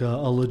like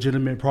a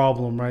legitimate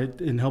problem,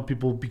 right? And help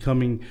people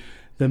becoming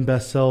them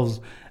best selves.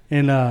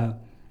 And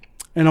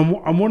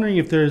I'm wondering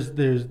if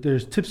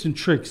there's tips and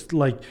tricks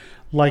like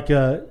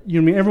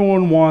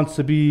everyone wants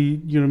to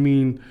be,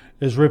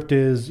 as ripped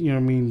as,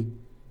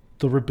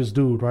 the rippest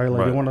dude, right? Like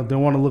right. They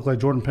want to look like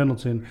Jordan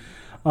Pendleton.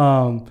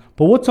 But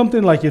what's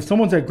something like if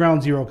someone's at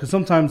ground zero, because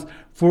sometimes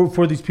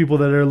for these people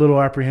that are a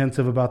little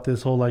apprehensive about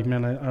this whole, like,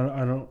 man,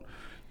 I don't,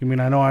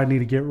 I know I need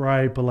to get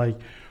right, but like,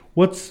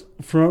 what's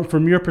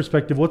from your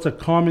perspective, what's a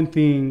common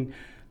thing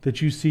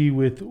that you see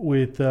with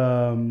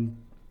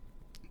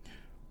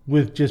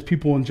just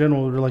people in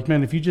general? They're like,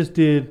 man, if you just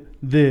did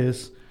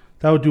this,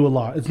 that would do a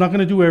lot. It's not going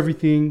to do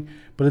everything,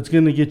 but it's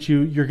going to get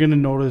you, you're going to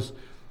notice,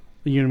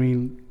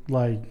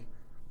 like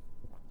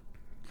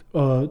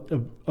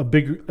a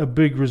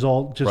big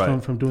result just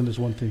right. from doing this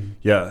one thing.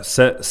 Yeah.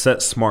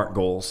 Set smart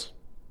goals.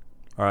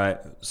 All right.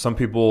 Some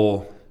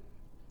people,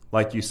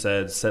 like you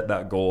said, set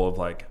that goal of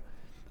like,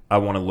 I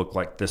want to look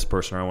like this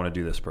person, or I want to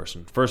do this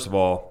person. First of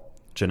all,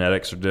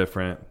 genetics are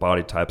different,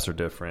 body types are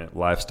different,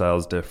 lifestyle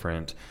is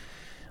different.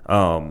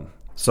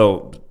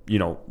 So,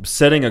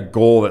 setting a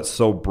goal that's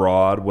so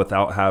broad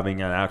without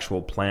having an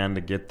actual plan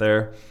to get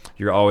there,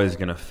 you're always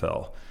going to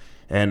fail.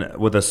 And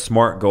with a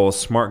SMART goal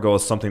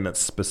is something that's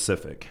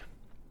specific.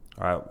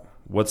 All right.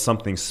 What's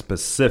something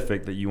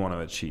specific that you want to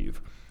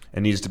achieve?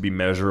 It needs to be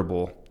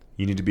measurable.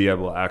 You need to be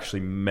able to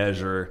actually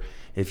measure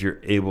if you're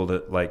able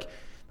to, like,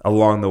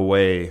 along the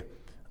way,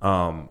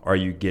 are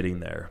you getting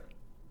there?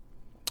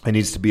 It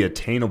needs to be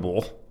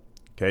attainable.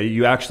 Okay.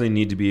 You actually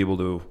need to be able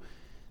to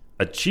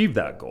achieve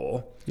that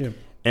goal. Yeah.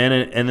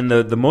 And then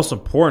the most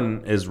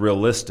important is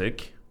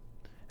realistic.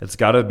 It's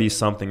got to be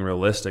something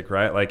realistic,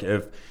 right? Like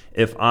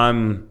if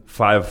I'm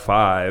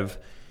 5'5"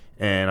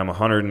 and I'm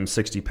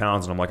 160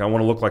 pounds and I'm like, I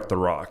want to look like The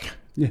Rock.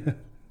 Yeah.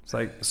 It's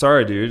like,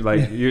 sorry, dude.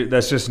 Like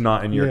that's just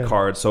not in your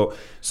card. So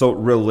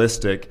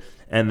realistic.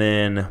 And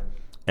then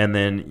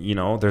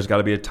there's got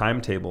to be a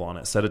timetable on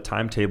it. Set a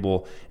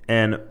timetable.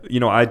 And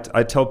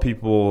I tell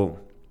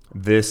people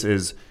this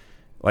is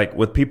like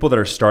with people that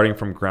are starting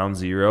from ground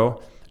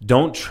zero,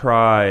 don't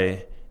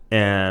try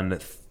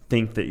and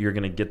think that you're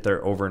going to get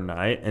there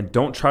overnight, and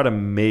don't try to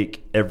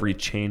make every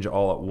change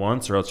all at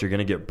once, or else you're going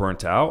to get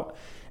burnt out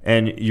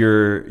and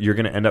you're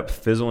going to end up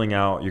fizzling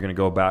out. You're going to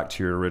go back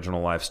to your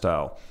original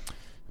lifestyle.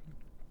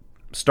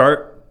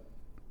 Start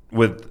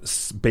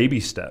with baby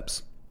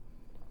steps.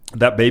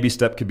 That baby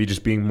step could be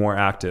just being more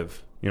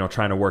active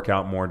trying to work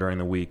out more during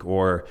the week.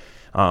 Or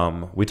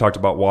we talked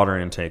about water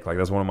intake. Like,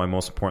 that's one of my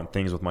most important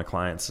things with my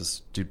clients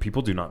is, dude,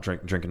 people do not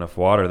drink enough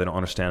water. They don't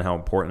understand how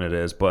important it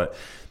is. But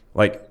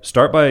like,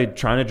 start by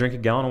trying to drink a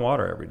gallon of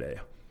water every day.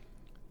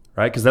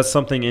 Right? Because that's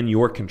something in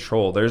your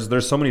control.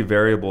 There's so many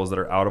variables that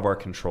are out of our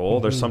control.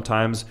 There's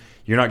sometimes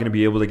you're not going to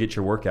be able to get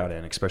your workout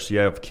in, especially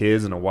you have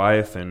kids and a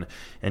wife and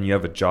you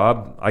have a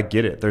job. I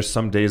get it. There's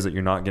some days that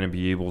you're not going to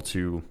be able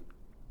to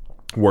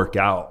work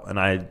out, and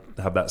I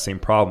have that same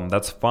problem.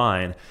 That's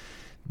fine.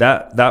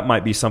 That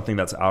might be something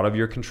that's out of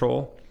your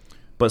control,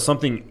 but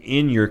something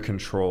in your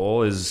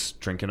control is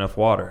drink enough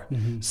water.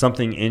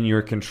 Something in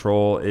your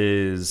control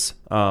is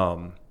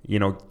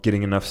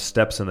getting enough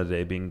steps in a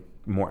day, being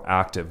more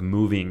active,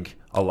 moving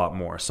a lot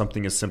more.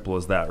 Something as simple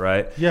as that,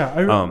 right? Yeah,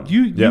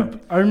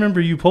 I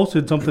remember you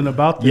posted something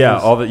about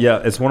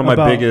this. It's one of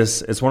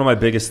my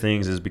biggest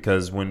things, is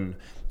because when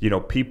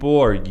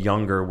people are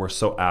younger, we're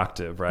so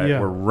active, right?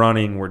 We're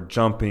running, we're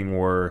jumping,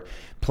 we're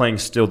playing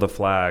Steal the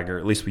Flag, or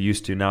at least we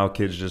used to. Now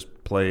kids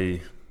just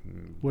play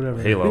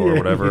whatever, Halo or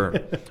whatever.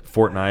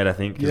 Fortnite, I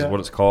think, is what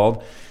it's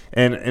called.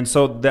 And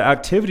so the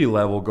activity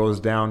level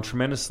goes down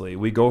tremendously.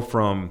 We go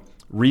from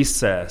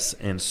recess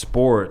and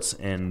sports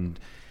and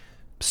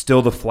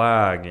Steal the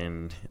Flag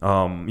and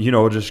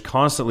just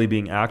constantly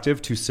being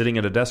active to sitting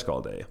at a desk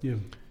all day.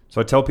 So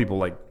I tell people,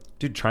 like,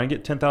 dude, try and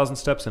get 10,000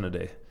 steps in a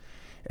day.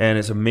 And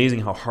it's amazing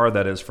how hard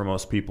that is for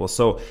most people.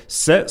 So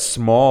set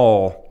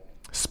small,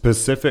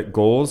 specific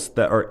goals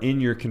that are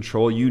in your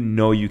control,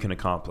 you can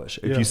accomplish.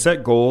 If you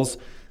set goals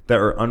that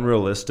are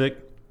unrealistic,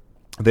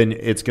 then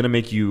it's going to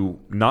make you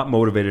not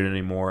motivated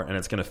anymore, and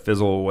it's going to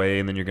fizzle away,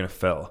 and then you're going to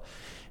fail.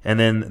 And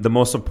then the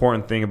most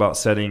important thing about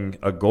setting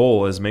a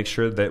goal is make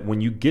sure that when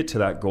you get to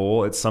that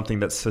goal, it's something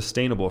that's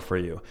sustainable for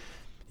you.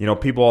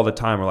 People all the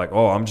time are like,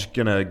 oh, I'm just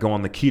going to go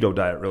on the keto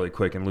diet really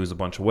quick and lose a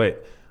bunch of weight.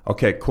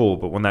 Okay, cool.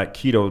 But when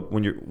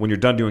you're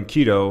done doing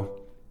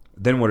keto,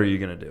 then what are you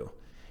going to do?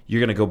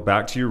 You're going to go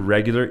back to your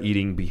regular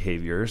eating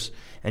behaviors,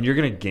 and you're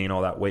going to gain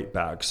all that weight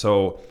back.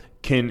 So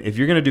if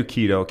you're going to do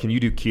keto, can you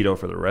do keto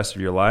for the rest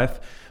of your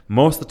life?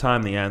 Most of the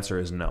time, the answer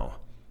is no.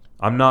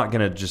 I'm not going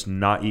to just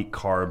not eat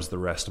carbs the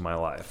rest of my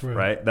life,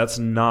 right? That's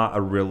not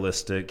a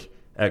realistic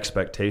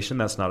expectation.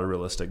 That's not a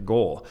realistic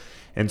goal.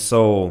 And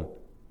so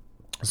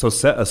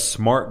set a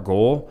smart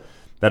goal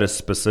that is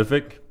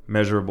specific,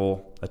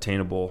 measurable,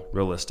 attainable,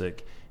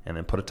 realistic, and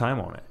then put a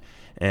time on it.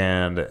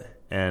 And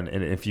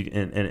if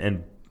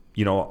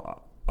you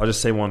I'll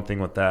just say one thing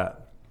with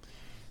that.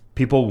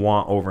 People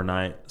want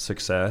overnight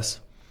success,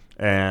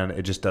 and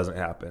it just doesn't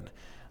happen.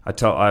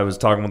 I was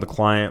talking with a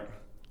client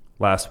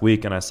last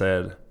week, and I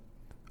said,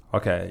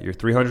 okay, you're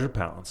 300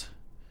 pounds.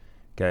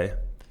 Okay.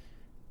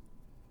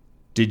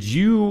 Did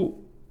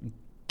you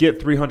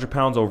get 300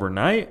 pounds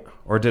overnight,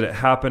 or did it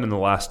happen in the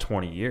last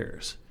 20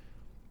 years?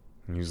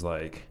 And he's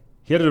like,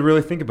 he had to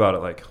really think about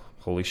it, like,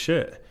 holy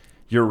shit,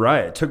 you're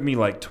right. It took me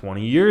like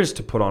 20 years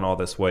to put on all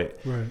this weight.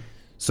 Right.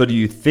 So do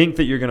you think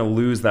that you're going to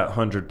lose that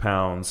 100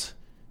 pounds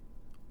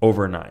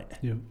overnight?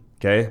 Yeah.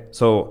 Okay.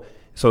 So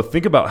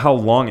think about how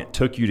long it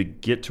took you to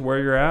get to where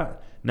you're at.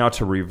 Now,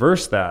 to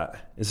reverse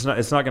that, it's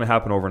not going to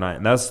happen overnight.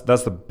 And that's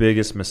the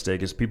biggest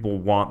mistake, is people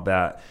want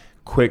that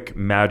quick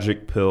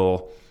magic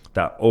pill,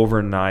 that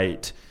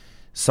overnight,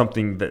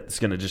 something that's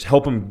going to just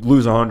help them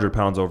lose 100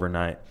 pounds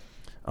overnight.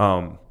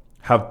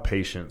 Have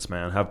patience,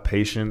 man. Have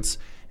patience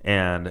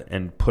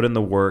and put in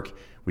the work.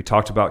 We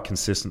talked about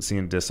consistency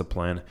and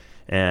discipline.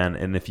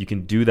 And if you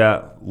can do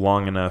that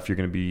long enough, you're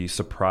going to be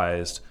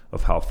surprised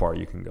of how far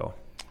you can go.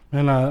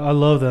 And I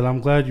love that.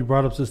 I'm glad you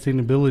brought up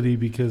sustainability,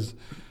 because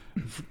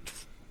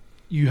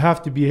you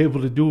have to be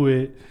able to do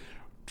it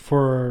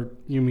forever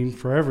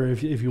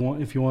if you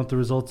want the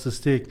results to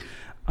stick.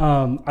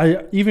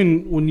 I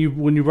even when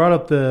you brought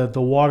up the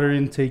water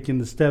intake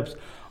and the steps,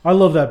 I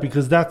love that,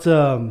 because that's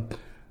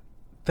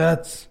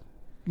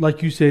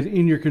like you said,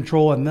 in your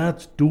control, and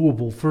that's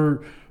doable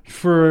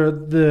for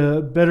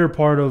the better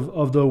part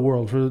of the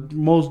world. For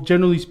most,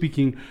 generally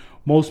speaking,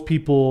 most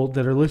people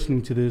that are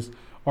listening to this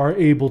are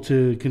able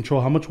to control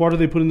how much water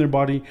they put in their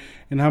body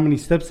and how many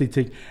steps they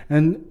take.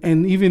 And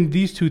even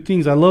these two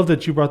things, I love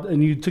that you brought,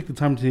 and you took the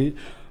time to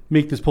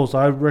make this post.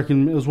 I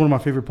reckon it was one of my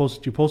favorite posts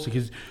that you posted,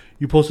 because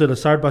you posted a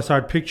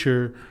side-by-side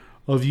picture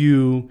of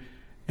you,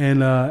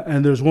 and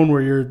there's one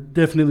where you're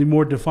definitely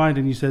more defined,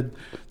 and you said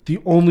the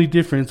only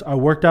difference, I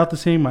worked out the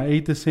same, I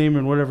ate the same,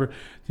 and whatever.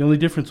 The only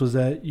difference was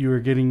that you were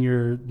getting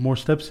your more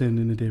steps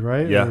in a day,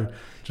 right? Yeah. Or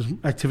just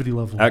activity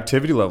level.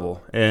 Activity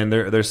level. And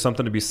there's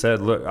something to be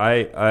said. Look,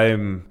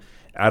 I'm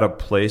at a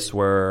place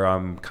where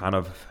I'm kind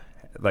of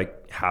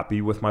like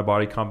happy with my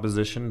body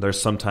composition.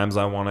 There's sometimes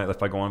I want to,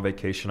 if I go on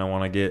vacation, I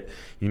want to get,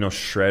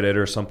 shredded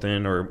or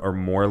something, or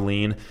more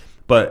lean.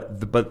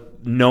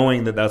 But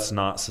knowing that that's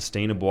not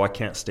sustainable, I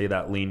can't stay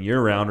that lean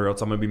year round, or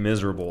else I'm going to be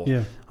miserable. Yeah.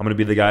 I'm going to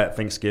be the guy at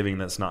Thanksgiving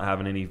that's not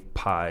having any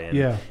pie.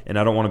 And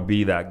I don't want to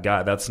be that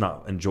guy. That's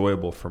not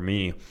enjoyable for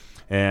me.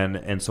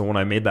 And so when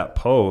I made that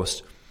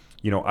post,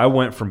 I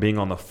went from being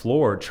on the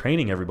floor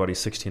training everybody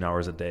 16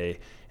 hours a day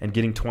and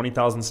getting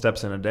 20,000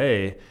 steps in a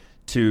day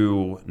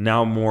to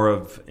now more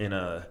of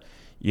an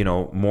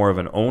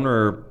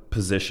owner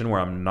position where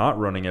I'm not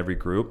running every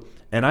group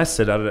and I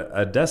sit at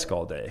a desk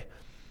all day.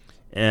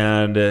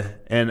 And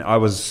I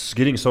was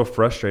getting so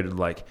frustrated,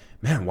 like,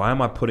 man, why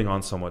am I putting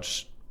on so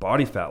much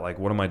body fat? Like,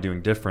 what am I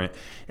doing different?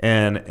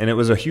 And it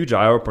was a huge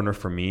eye opener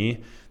for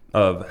me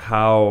of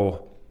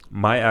how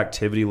my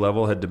activity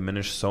level had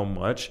diminished so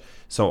much.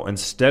 So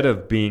instead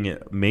of being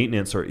at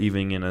maintenance or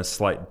even in a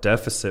slight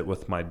deficit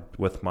with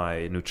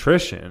my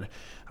nutrition,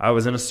 I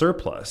was in a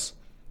surplus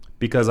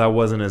because I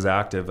wasn't as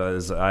active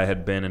as I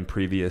had been in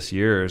previous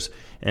years.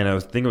 And I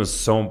think it was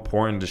so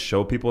important to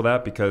show people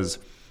that, because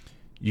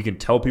you can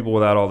tell people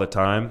that all the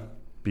time,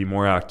 be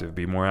more active,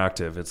 be more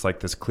active. It's like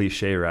this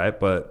cliche, right?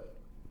 But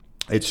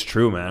it's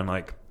true, man.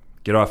 Like,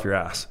 get off your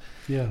ass.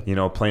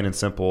 Yeah. Plain and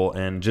simple.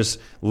 And just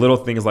little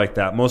things like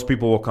that. Most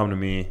people will come to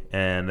me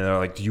and they're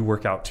like, do you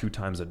work out 2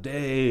 times a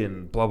day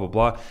and blah, blah,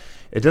 blah.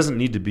 It doesn't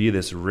need to be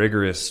this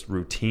rigorous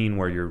routine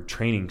where you're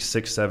training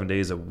 6-7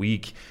 days a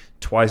week,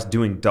 twice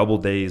doing double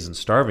days and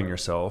starving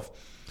yourself.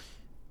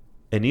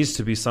 It needs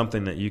to be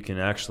something that you can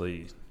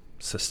actually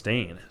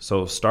sustain.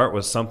 So start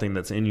with something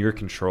that's in your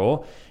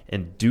control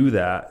and do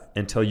that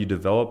until you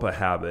develop a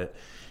habit,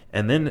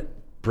 and then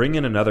bring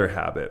in another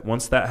habit.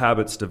 Once that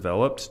habit's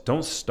developed,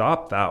 don't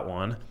stop that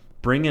one.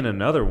 Bring in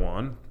another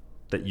one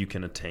that you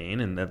can attain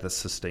and that's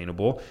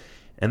sustainable,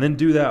 and then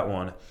do that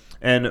one.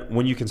 And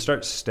when you can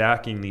start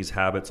stacking these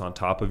habits on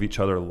top of each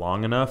other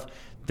long enough,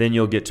 then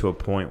you'll get to a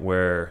point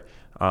where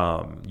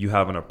you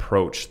have an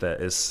approach that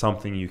is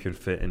something you can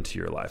fit into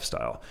your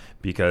lifestyle.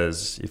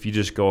 Because if you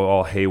just go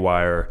all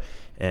haywire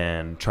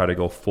and try to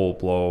go full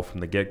blow from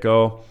the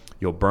get-go,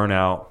 you'll burn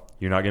out.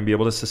 You're not going to be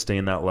able to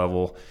sustain that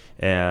level,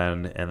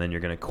 and then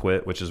you're going to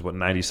quit, which is what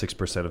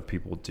 96% of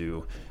people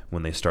do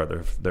when they start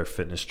their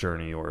fitness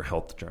journey or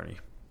health journey.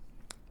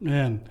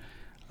 Man,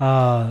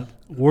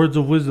 words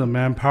of wisdom,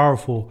 man,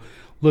 powerful.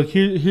 Look,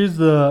 here's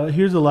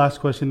the last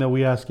question that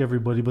we ask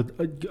everybody. But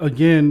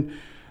again,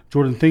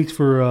 Jordan, thanks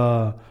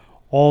for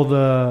all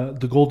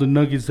the golden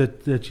nuggets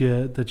that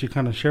you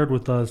kind of shared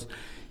with us.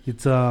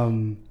 It's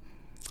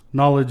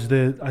knowledge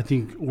that I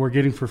think we're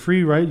getting for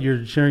free, right?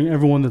 You're sharing.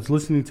 Everyone that's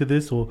listening to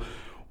this will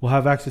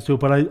have access to it.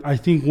 But I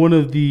think one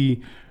of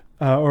the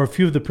or a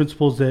few of the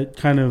principles that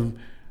kind of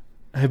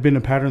have been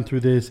a pattern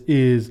through this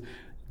is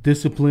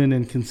discipline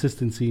and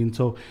consistency. And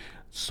so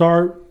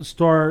start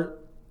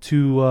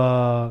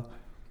to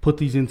put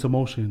these into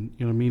motion.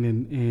 You know what I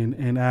mean?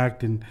 And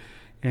act and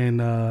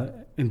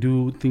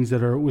do things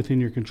that are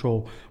within your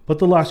control. But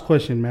the last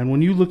question, man,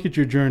 when you look at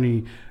your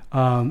journey,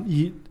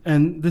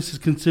 and this is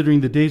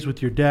considering the days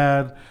with your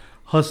dad,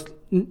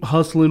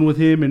 hustling with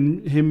him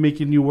and him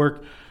making you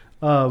work,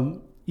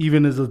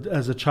 even as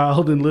a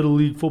child in Little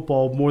League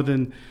football, more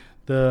than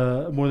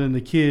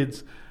the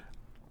kids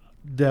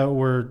that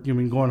were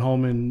going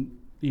home and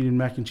eating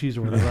mac and cheese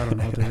or whatever. I don't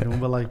know what they're doing,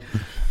 but like,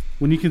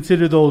 when you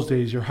consider those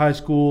days, your high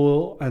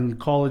school and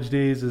college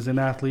days as an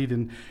athlete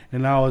and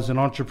now as an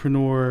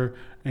entrepreneur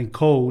and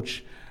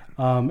coach,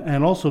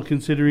 and also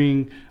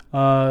considering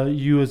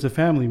you as a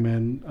family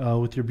man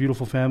with your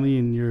beautiful family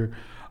and your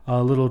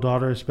little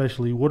daughter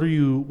especially, what are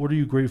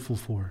you grateful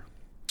for?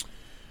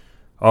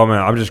 Oh man,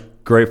 I'm just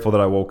grateful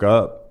that I woke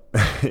up.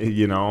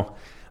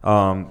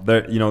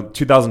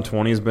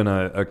 2020 has been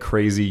a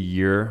crazy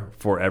year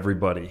for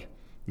everybody,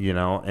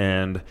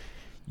 and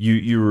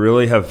you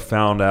really have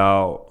found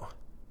out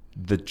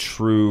the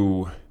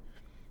true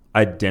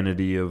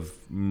identity of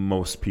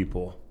most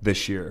people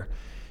this year,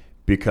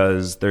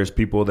 because there's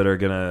people that are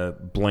going to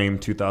blame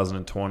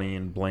 2020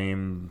 and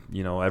blame,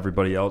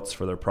 everybody else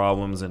for their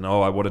problems. And,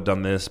 I would have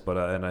done this,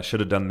 and I should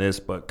have done this,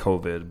 but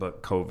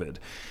COVID.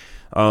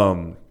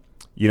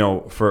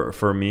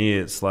 For me,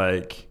 it's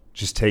like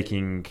just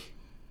taking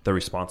the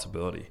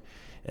responsibility,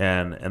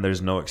 and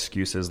there's no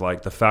excuses.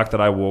 Like the fact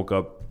that I woke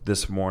up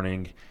this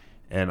morning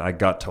and I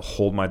got to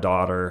hold my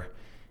daughter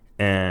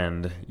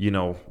and,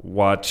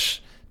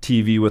 watch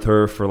TV with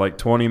her for like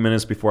 20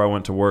 minutes before I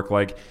went to work.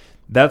 Like,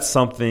 that's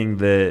something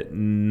that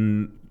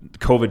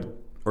COVID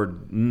or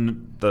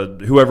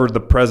whoever the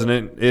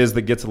president is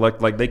that gets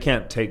elected, like, they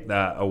can't take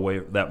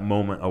that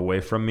moment away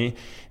from me.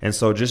 And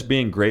so just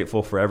being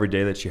grateful for every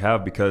day that you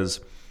have, because,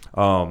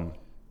 I'm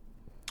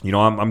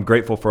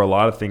grateful for a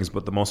lot of things,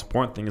 but the most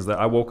important thing is that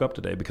I woke up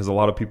today, because a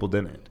lot of people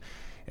didn't.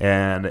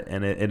 And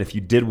if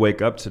you did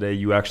wake up today,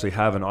 you actually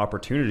have an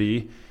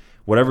opportunity.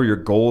 Whatever your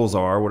goals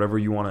are, whatever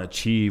you want to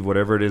achieve,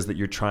 whatever it is that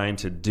you're trying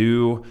to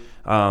do,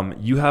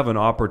 you have an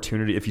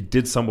opportunity. If you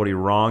did somebody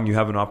wrong, you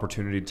have an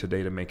opportunity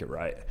today to make it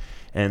right.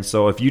 And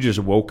so if you just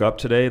woke up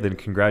today, then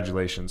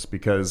congratulations,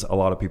 because a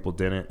lot of people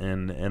didn't.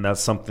 And that's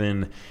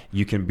something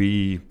you can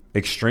be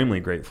extremely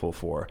grateful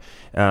for.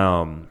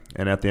 And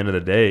at the end of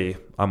the day,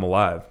 I'm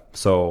alive.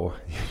 So,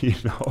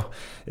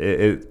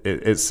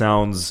 it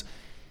sounds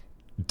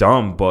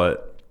dumb,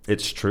 but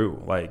it's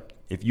true. Like,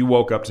 if you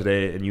woke up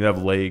today and you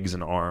have legs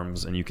and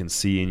arms and you can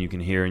see and you can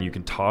hear and you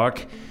can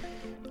talk,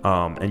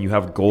 and you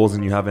have goals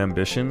and you have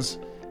ambitions,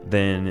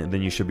 then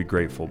you should be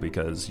grateful,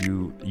 because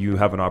you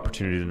have an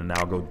opportunity to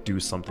now go do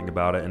something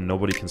about it, and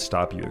nobody can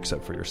stop you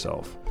except for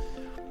yourself.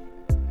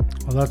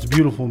 Well, that's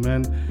beautiful,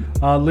 man.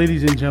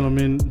 Ladies and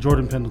gentlemen,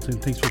 Jordan Pendleton,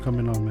 thanks for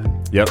coming on,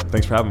 man. Yep.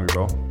 Thanks for having me,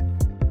 bro.